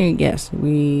 I think yes,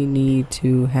 we need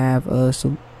to have a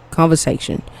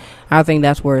conversation. I think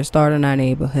that's where it started in our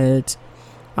neighborhoods.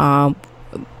 But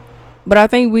I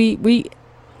think we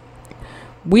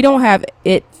don't have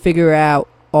it figured out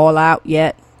all out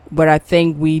yet. But I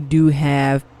think we do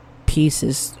have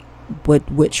pieces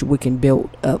with which we can build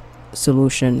up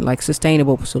solution, like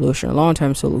sustainable solution,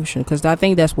 long-term solution, because I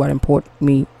think that's what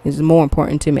is more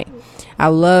important to me. I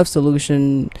love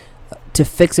solution to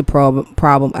fix a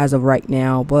problem as of right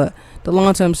now, but the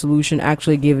long-term solution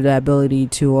actually gives the ability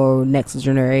to our next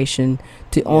generation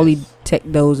to only take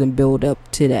those and build up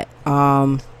to that.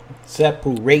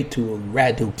 Separate to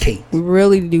eradicate. We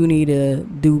really do need to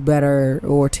do better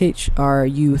or teach our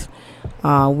youth.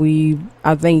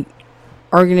 I think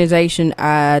organization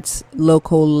at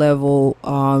local level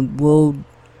will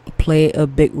play a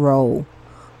big role.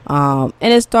 And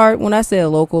it starts, when I say a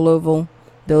local level,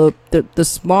 the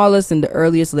smallest and the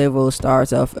earliest level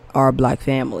starts off our black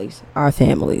families, our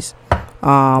families.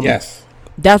 Yes.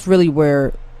 That's really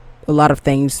where a lot of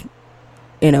things,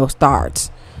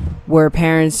 starts, where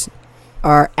parents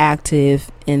are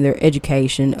active in their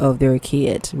education of their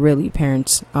kids. Really,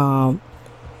 parents, I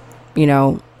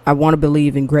want to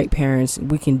believe in great parents.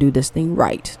 We can do this thing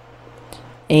right.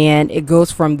 And it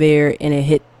goes from there and it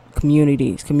hit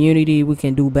communities. Community, we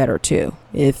can do better too.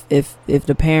 If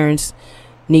the parents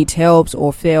need help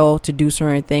or fail to do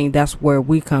certain things, that's where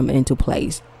we come into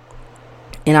place.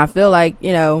 And I feel like,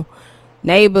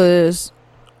 neighbors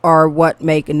are what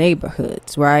make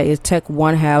neighborhoods, right? It take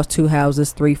 1 house, 2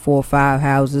 houses, 3, 4, 5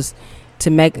 houses to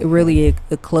make really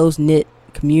a close-knit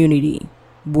community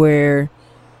where,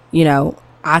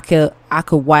 I could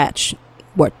watch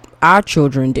what our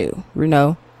children do,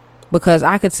 because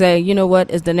I could say, you know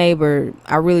what, as the neighbor,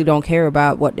 I really don't care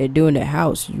about what they do in their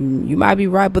house. You might be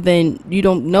right, but then you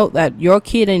don't know that your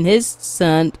kid and his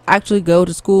son actually go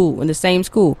to school in the same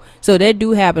school. So they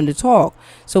do happen to talk.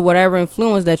 So whatever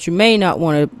influence that you may not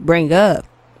want to bring up,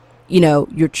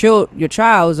 your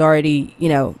child is already,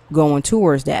 going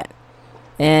towards that.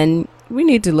 And we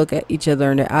need to look at each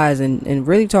other in the eyes and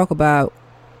really talk about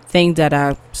things that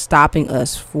are stopping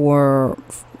us from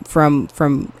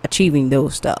achieving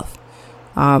those stuff.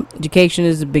 Education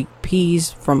is a big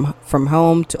piece from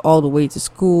home to all the way to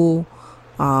school.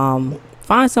 Find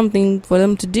something for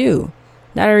them to do.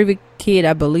 Not every kid,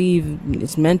 I believe,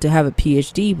 is meant to have a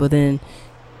PhD, but then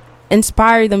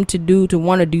inspire them to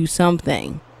want to do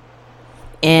something.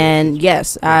 And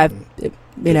yes, I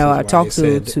talk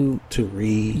to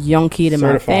read, young kid in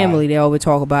my family. They always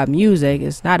talk about music.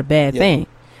 It's not a bad thing.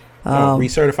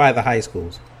 Recertify the high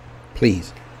schools,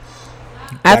 please.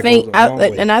 I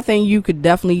think you could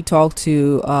definitely talk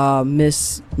to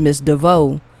Miss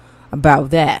DeVoe about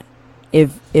that,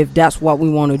 if that's what we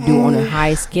want to do on a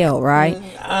high scale, right?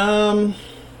 I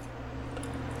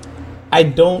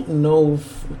don't know.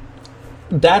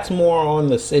 That's more on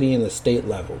the city and the state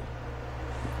level.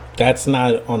 That's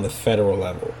not on the federal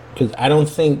level, because I don't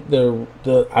think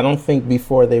I don't think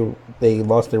before they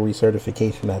lost their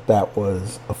recertification that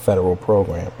was a federal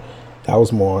program. That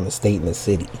was more on the state and the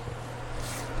city.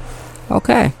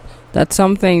 Okay, that's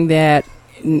something that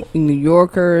New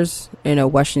Yorkers,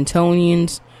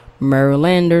 Washingtonians,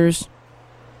 Marylanders,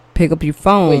 pick up your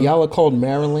phone. Wait, y'all are called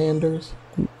Marylanders?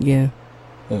 Yeah.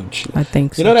 Oh, I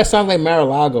think so. That sounds like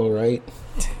Mar-a-Lago, right?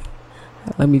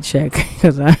 Let me check,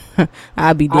 because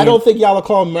I'll be dead. I don't think y'all are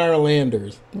called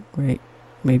Marylanders. Right.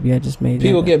 Maybe I just made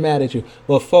People that get mad at you.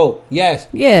 Well, folk, yes.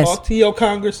 Talk to your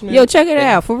congressman. Yo, check it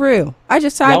out, for real. I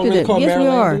just typed it. Call Yes, we are.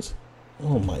 Marylanders?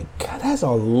 Oh, my God. That's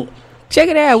a... Check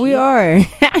it out. We are.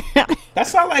 That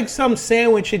sounds like some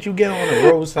sandwich that you get on the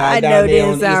roadside I down know there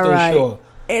on this Eastern right. Shore.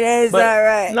 It is all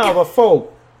right. No, but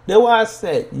folk, that's why I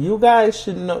said, you guys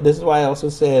should know. This is why I also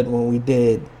said when we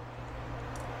did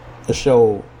a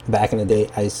show back in the day,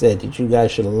 I said that you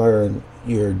guys should learn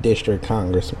your district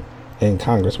congressmen and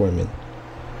congresswomen.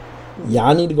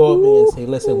 Y'all need to go up there and say,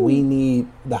 listen, we need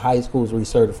the high schools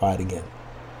recertified again.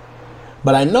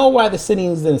 But I know why the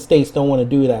cities and states don't want to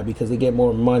do that, because they get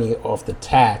more money off the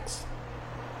tax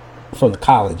from the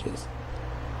colleges.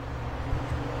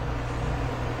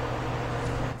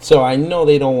 So I know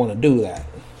they don't want to do that.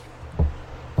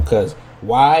 Because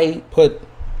why put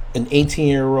an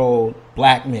 18-year-old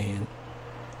black man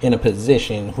in a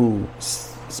position who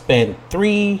spent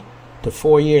 3 to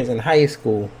 4 years in high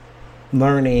school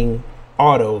learning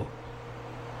auto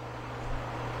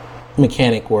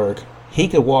mechanic work? He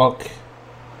could walk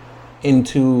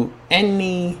into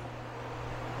any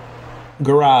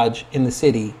garage in the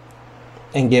city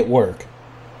and get work.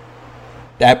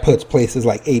 That puts places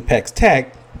like Apex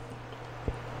Tech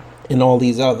and all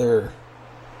these other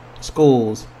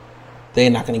schools,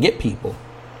 they're not going to get people.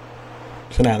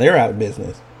 So now they're out of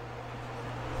business.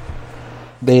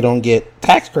 They don't get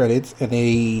tax credits, and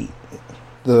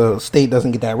the state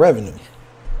doesn't get that revenue.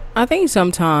 I think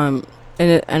sometimes,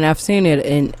 and I've seen it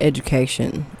in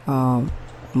education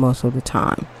most of the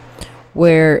time,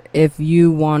 where if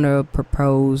you want to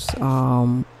propose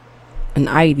an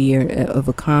idea of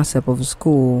a concept of a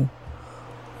school,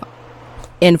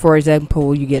 and for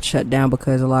example, you get shut down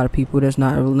because a lot of people, there's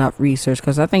not enough research.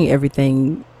 Because I think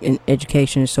everything in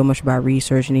education is so much about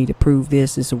research. You need to prove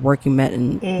this. It's a working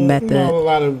method. No, a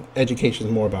lot of education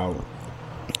is more about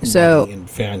money and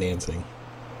financing.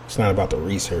 It's not about the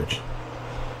research.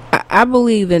 I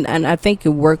believe in, and I think it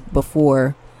worked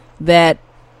before, that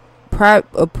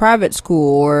a private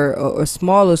school or a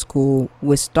smaller school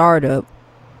would start up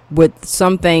with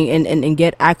something and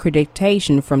get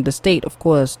accreditation from the state. Of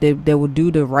course, they will do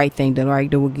the right thing. They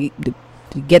will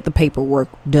get the paperwork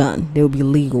done. They will be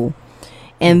legal,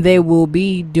 and they will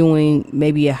be doing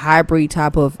maybe a hybrid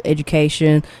type of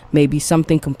education, maybe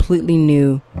something completely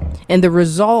new. And the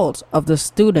results of the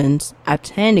students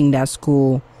attending that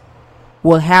school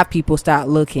will have people start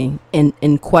looking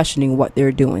and questioning what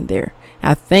they're doing there.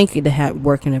 I think it had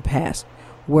worked in the past.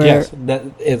 Yes,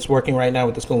 it's working right now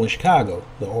with the school in Chicago,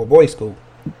 the all-boys school.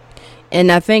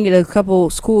 And I think a couple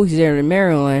schools there in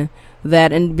Maryland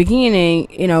that in the beginning,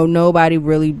 nobody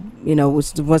really,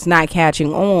 was not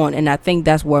catching on. And I think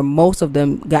that's where most of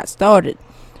them got started.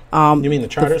 You mean the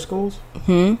charter schools?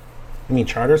 You mean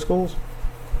charter schools?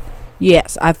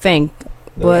 Yes, I think.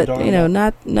 But,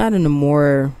 not in the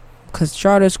more, because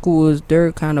charter schools,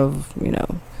 they're kind of,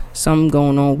 something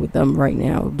going on with them right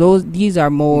now. These are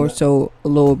more so a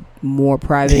little more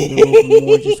private, a little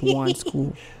more just one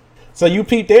school. So you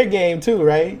peeped their game too,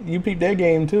 right? You peeped their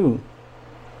game too.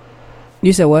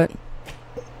 You said what?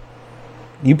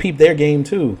 You peeped their game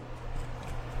too.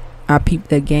 I peeped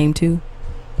their game too.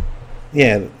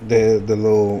 Yeah, the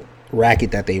little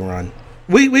racket that they run.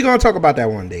 We gonna talk about that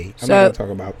one day. I'm not gonna talk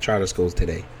about charter schools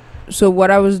today. So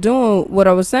what I was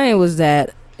saying was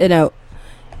that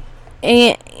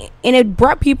and it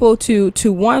brought people to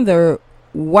wonder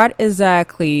what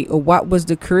exactly, or what was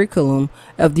the curriculum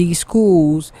of these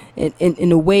schools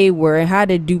in a way where how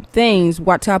to do things,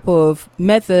 what type of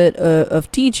method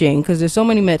of teaching, because there's so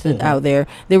many methods out there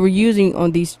they were using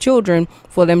on these children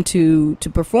for them to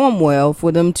perform well,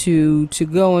 for them to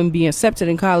go and be accepted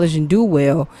in college and do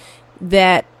well,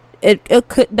 that it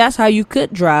could, that's how you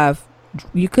could drive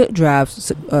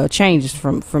changes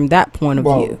from that point of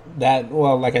view.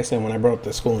 Like I said, when I brought up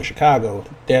the school in Chicago,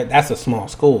 that's a small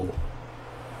school,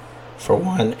 for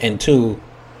one, and two,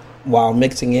 while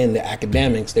mixing in the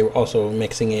academics, they were also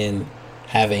mixing in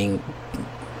having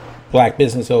black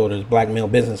male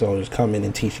business owners come in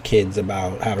and teach kids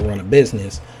about how to run a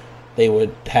business. They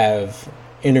would have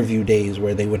interview days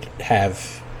where they would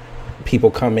have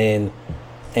people come in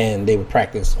and they would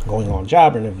practice going on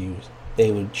job interviews.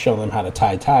 They would show them how to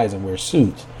tie ties and wear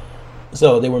suits.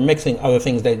 So they were mixing other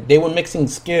things, that they were mixing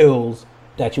skills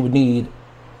that you would need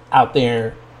out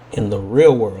there in the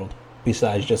real world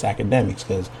besides just academics.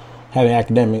 Because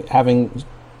having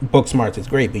book smarts is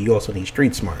great, but you also need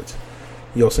street smarts.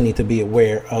 You also need to be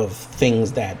aware of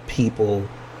things that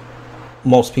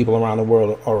most people around the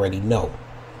world already know.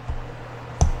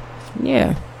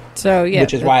 Yeah. So yeah.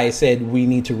 Which is why I said we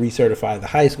need to recertify the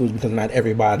high schools, because not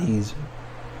everybody's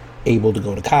able to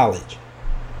go to college.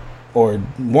 or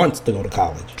wants to go to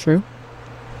college. True.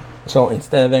 So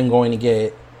instead of them going to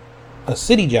get a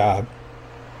city job,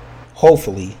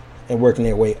 hopefully, and working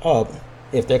their way up,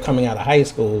 if they're coming out of high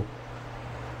school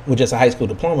with just a high school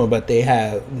diploma, but they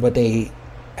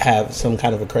have some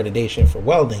kind of accreditation for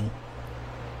welding,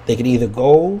 they could either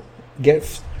go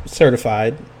get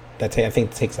certified. I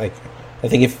think it takes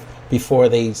if before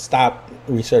they stop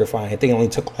recertifying, I think it only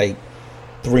took like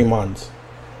 3 months.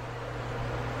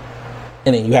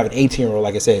 And then you have an 18-year-old,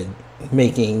 like I said,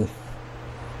 making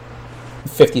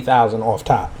 $50,000 off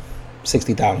top,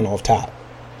 $60,000 off top.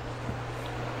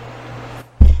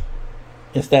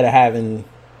 Instead of having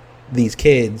these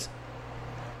kids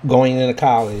going into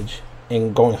college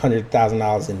and going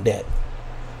 $100,000 in debt.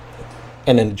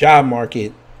 And in the job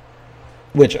market,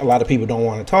 which a lot of people don't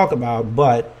want to talk about,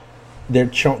 but they're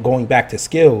going back to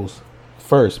skills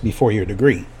first before your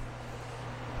degree.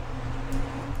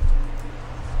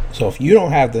 So if you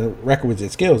don't have the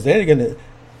requisite skills, they're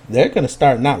gonna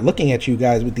start not looking at you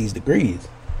guys with these degrees.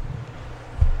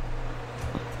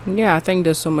 Yeah, I think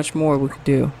there's so much more we could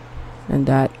do in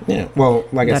that. Yeah, well,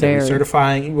 like I said, area.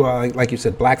 recertifying, well, like you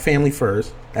said, black family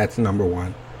first. That's number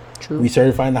one. True.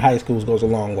 Recertifying the high schools goes a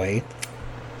long way,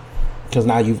 because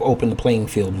now you've opened the playing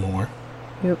field more.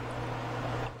 Yep.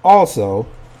 Also,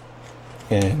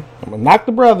 and I'm gonna knock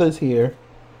the brothers here.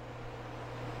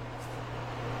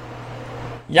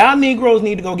 Y'all Negroes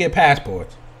need to go get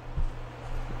passports.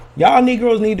 Y'all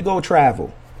Negroes need to go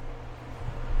travel.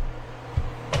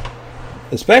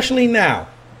 Especially now.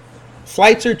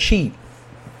 Flights are cheap.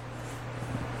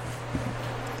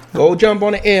 Go jump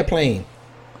on an airplane.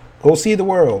 Go see the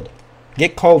world.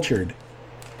 Get cultured.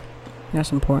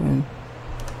 That's important.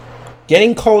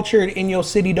 Getting cultured in your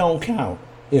city don't count.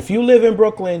 If you live in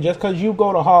Brooklyn, just because you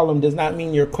go to Harlem does not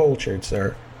mean you're cultured,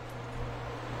 sir.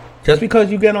 Just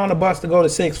because you get on a bus to go to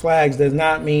Six Flags does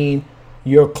not mean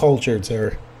you're cultured,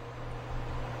 sir.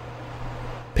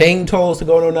 Paying tolls to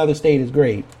go to another state is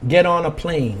great. Get on a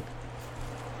plane.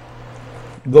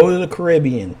 Go to the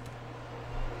Caribbean.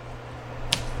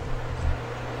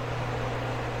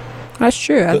 That's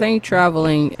true. I think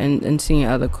traveling and seeing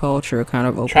other culture kind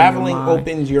of opens Traveling your mind.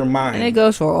 opens your mind. And it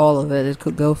goes for all of it. It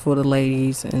could go for the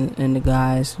ladies and the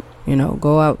guys. You know,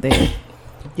 go out there.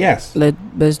 Yes.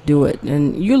 Let's do it.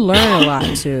 And you learn a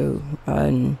lot too.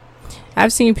 And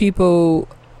I've seen people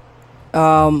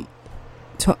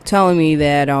telling me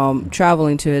that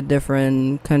traveling to a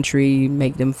different country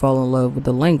make them fall in love with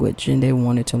the language, and they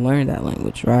wanted to learn that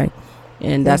language, right?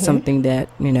 And that's something that,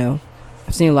 you know,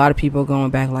 I've seen a lot of people going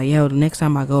back like, yo, the next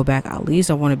time I go back, at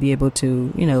least I want to be able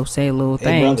to, you know, say little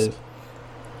things.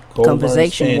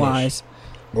 Conversation wise.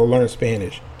 Go learn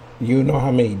Spanish. You know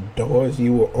how many doors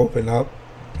you will open up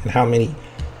and how many,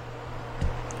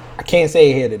 I can't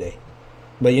say it here today,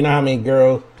 but you know how many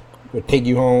girls would take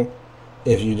you home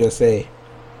if you just say,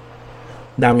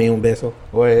 dame un beso.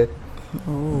 Go ahead.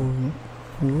 Oh.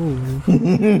 You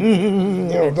know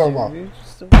what I'm talking about. You're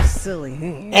so silly.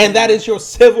 And that is your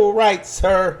civil right,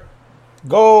 sir.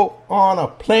 Go on a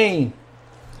plane.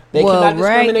 They cannot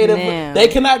discriminate. They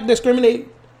cannot discriminate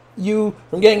you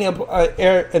from getting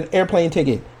an airplane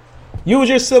ticket. Use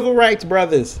your civil rights,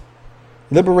 brothers.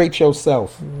 Liberate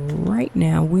yourself. Right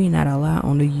now, we're not allowed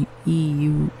on the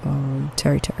EU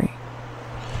territory.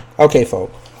 Okay,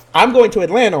 folks. I'm going to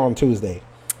Atlanta on Tuesday.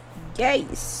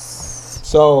 Yes.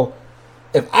 So,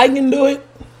 if I can do it,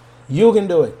 you can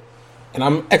do it. And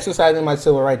I'm exercising my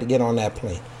civil right to get on that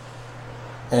plane.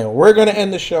 And we're going to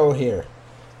end the show here.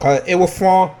 It was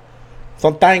fun.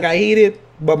 Sometimes I heated,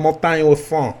 but most time it was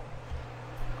fun.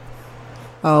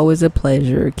 Always a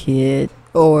pleasure, kid.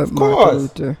 Or Martin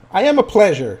Luther. I am a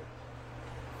pleasure.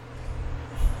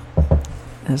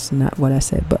 That's not what I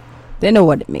said, but they know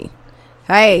what it means.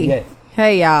 Hey. Yeah.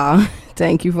 Hey, y'all.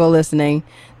 Thank you for listening.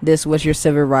 This was your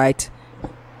civil rights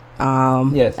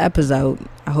episode.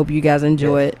 I hope you guys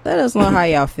enjoy it. Let us know how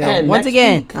y'all feel. And Once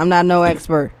again, week, I'm not no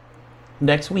expert.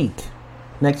 Next week.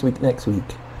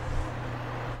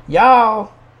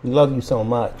 Y'all, we love you so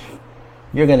much.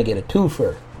 You're going to get a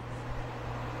twofer.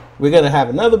 We're going to have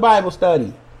another Bible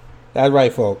study. That's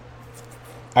right, folks.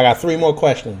 I got 3 more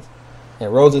questions.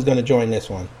 And Rose is going to join this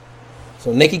one.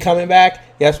 So Nikki coming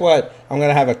back. Guess what? I'm going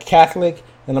to have a Catholic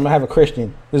and I'm going to have a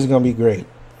Christian. This is going to be great.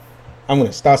 I'm going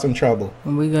to start some trouble.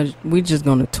 And we're just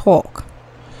going to talk.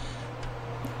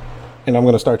 And I'm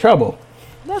going to start trouble.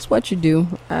 That's what you do.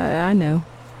 I know.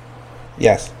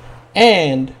 Yes.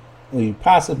 And we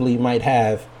possibly might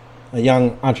have a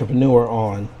young entrepreneur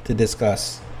on to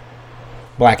discuss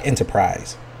Black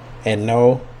enterprise. And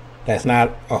no, that's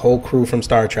not a whole crew from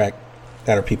Star Trek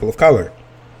that are people of color.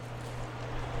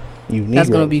 That's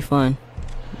going to be fun.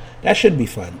 That should be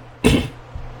fun.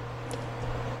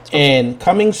 And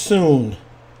coming soon,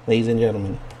 ladies and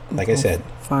gentlemen, like I said,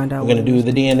 find out we're going to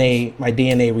do my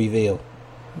DNA reveal.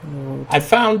 I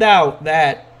found out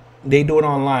that they do it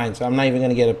online, so I'm not even going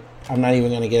to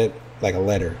get like a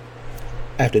letter.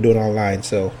 I have to do it online,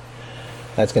 so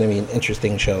that's going to be an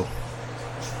interesting show.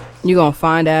 You're going to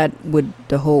find out with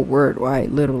the whole word, right?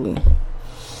 Literally.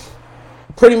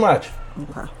 Pretty much.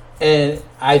 Okay. And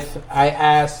I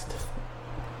asked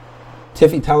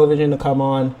Tiffy Television to come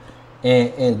on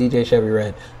and DJ Chevy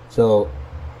Red. So,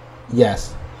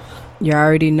 yes. You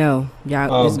already know.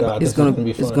 It's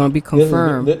gonna be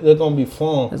confirmed. They're gonna be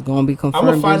fun. It's gonna be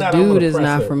confirmed. This dude is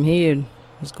not from here.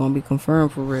 It's gonna be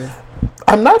confirmed for real.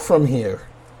 I'm not from here.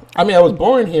 I mean, I was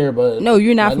born here, but no,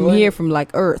 you're not from here. From like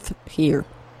Earth here.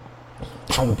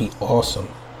 That would be awesome.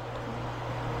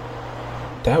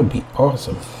 That would be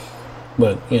awesome.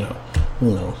 But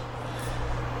who knows?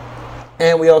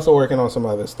 And we also working on some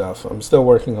other stuff. I'm still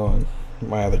working on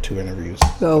my other 2 interviews.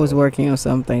 You're always working on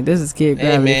something. This is Kid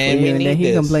Gravity for you, and then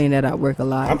he complained that I work a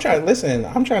lot. I'm trying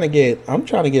to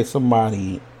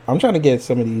get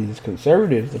some of these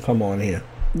conservatives to come on here.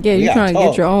 Yeah, you're trying to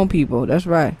get your own people. That's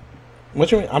right.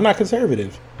 What you mean? I'm not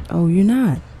conservative. Oh, you're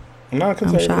not? I'm not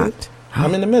conservative. I'm shocked.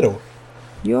 I'm in the middle.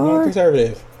 You're not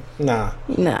conservative. Nah.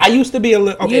 Nah. I used to be a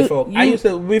little. Okay, folks. I used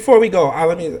to. Before we go,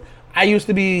 I used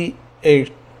to be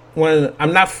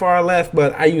I'm not far left,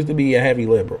 but I used to be a heavy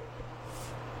liberal.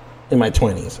 In my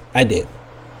 20s, I did.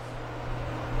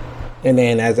 And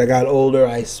then as I got older,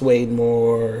 I swayed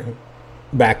more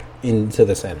back into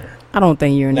the center. I don't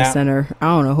think you're in the center. I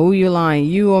don't know who you're lying,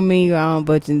 you or me,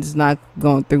 but it's not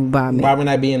going through by me. Why would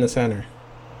I be in the center?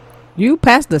 You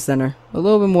passed the center, a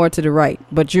little bit more to the right,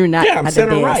 but you're not I'm at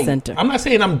center the right. center. I'm not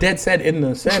saying I'm dead set in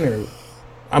the center.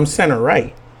 I'm center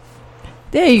right.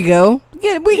 There you go.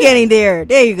 Getting there.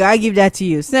 There you go. I give that to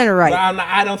you. Center right.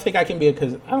 I don't think I can be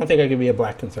a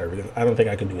black conservative. I don't think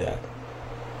I can do that.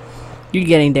 You're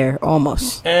getting there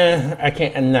almost. I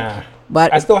can't. Nah.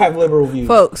 But I still have liberal views,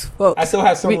 folks. I still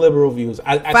have some liberal views.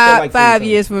 I still like 5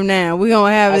 years from now, we're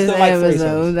gonna have this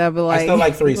episode. I still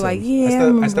like threesomes. Like,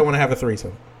 yeah, I still want to have a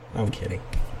threesome. I'm kidding.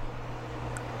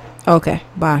 Okay.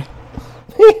 Bye.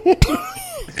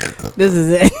 This is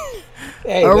it.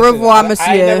 Hey, au revoir,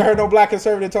 monsieur. I ain't never heard no black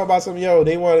conservative talk about some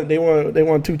they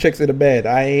want 2 chicks in the bed.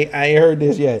 I ain't heard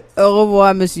this yet. Au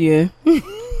revoir, monsieur.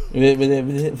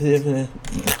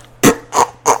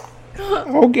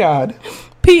 Oh God.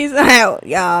 Peace out,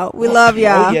 y'all. We love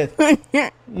y'all. Oh, yeah.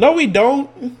 No, we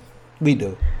don't. We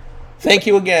do. Thank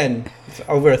you again. It's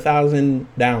over 1,000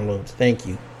 downloads. Thank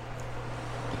you.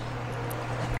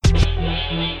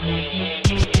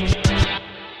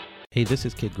 Hey, this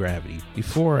is Kid Gravity.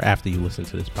 Before or after you listen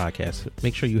to this podcast,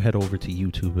 make sure you head over to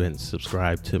YouTube and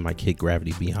subscribe to my Kid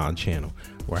Gravity Beyond channel,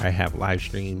 where I have live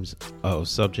streams of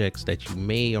subjects that you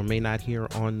may or may not hear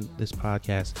on this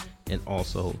podcast, and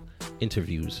also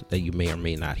interviews that you may or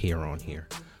may not hear on here.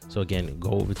 So again,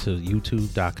 go over to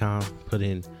youtube.com, put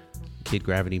in Kid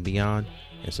Gravity Beyond,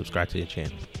 and subscribe to the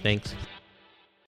channel. Thanks.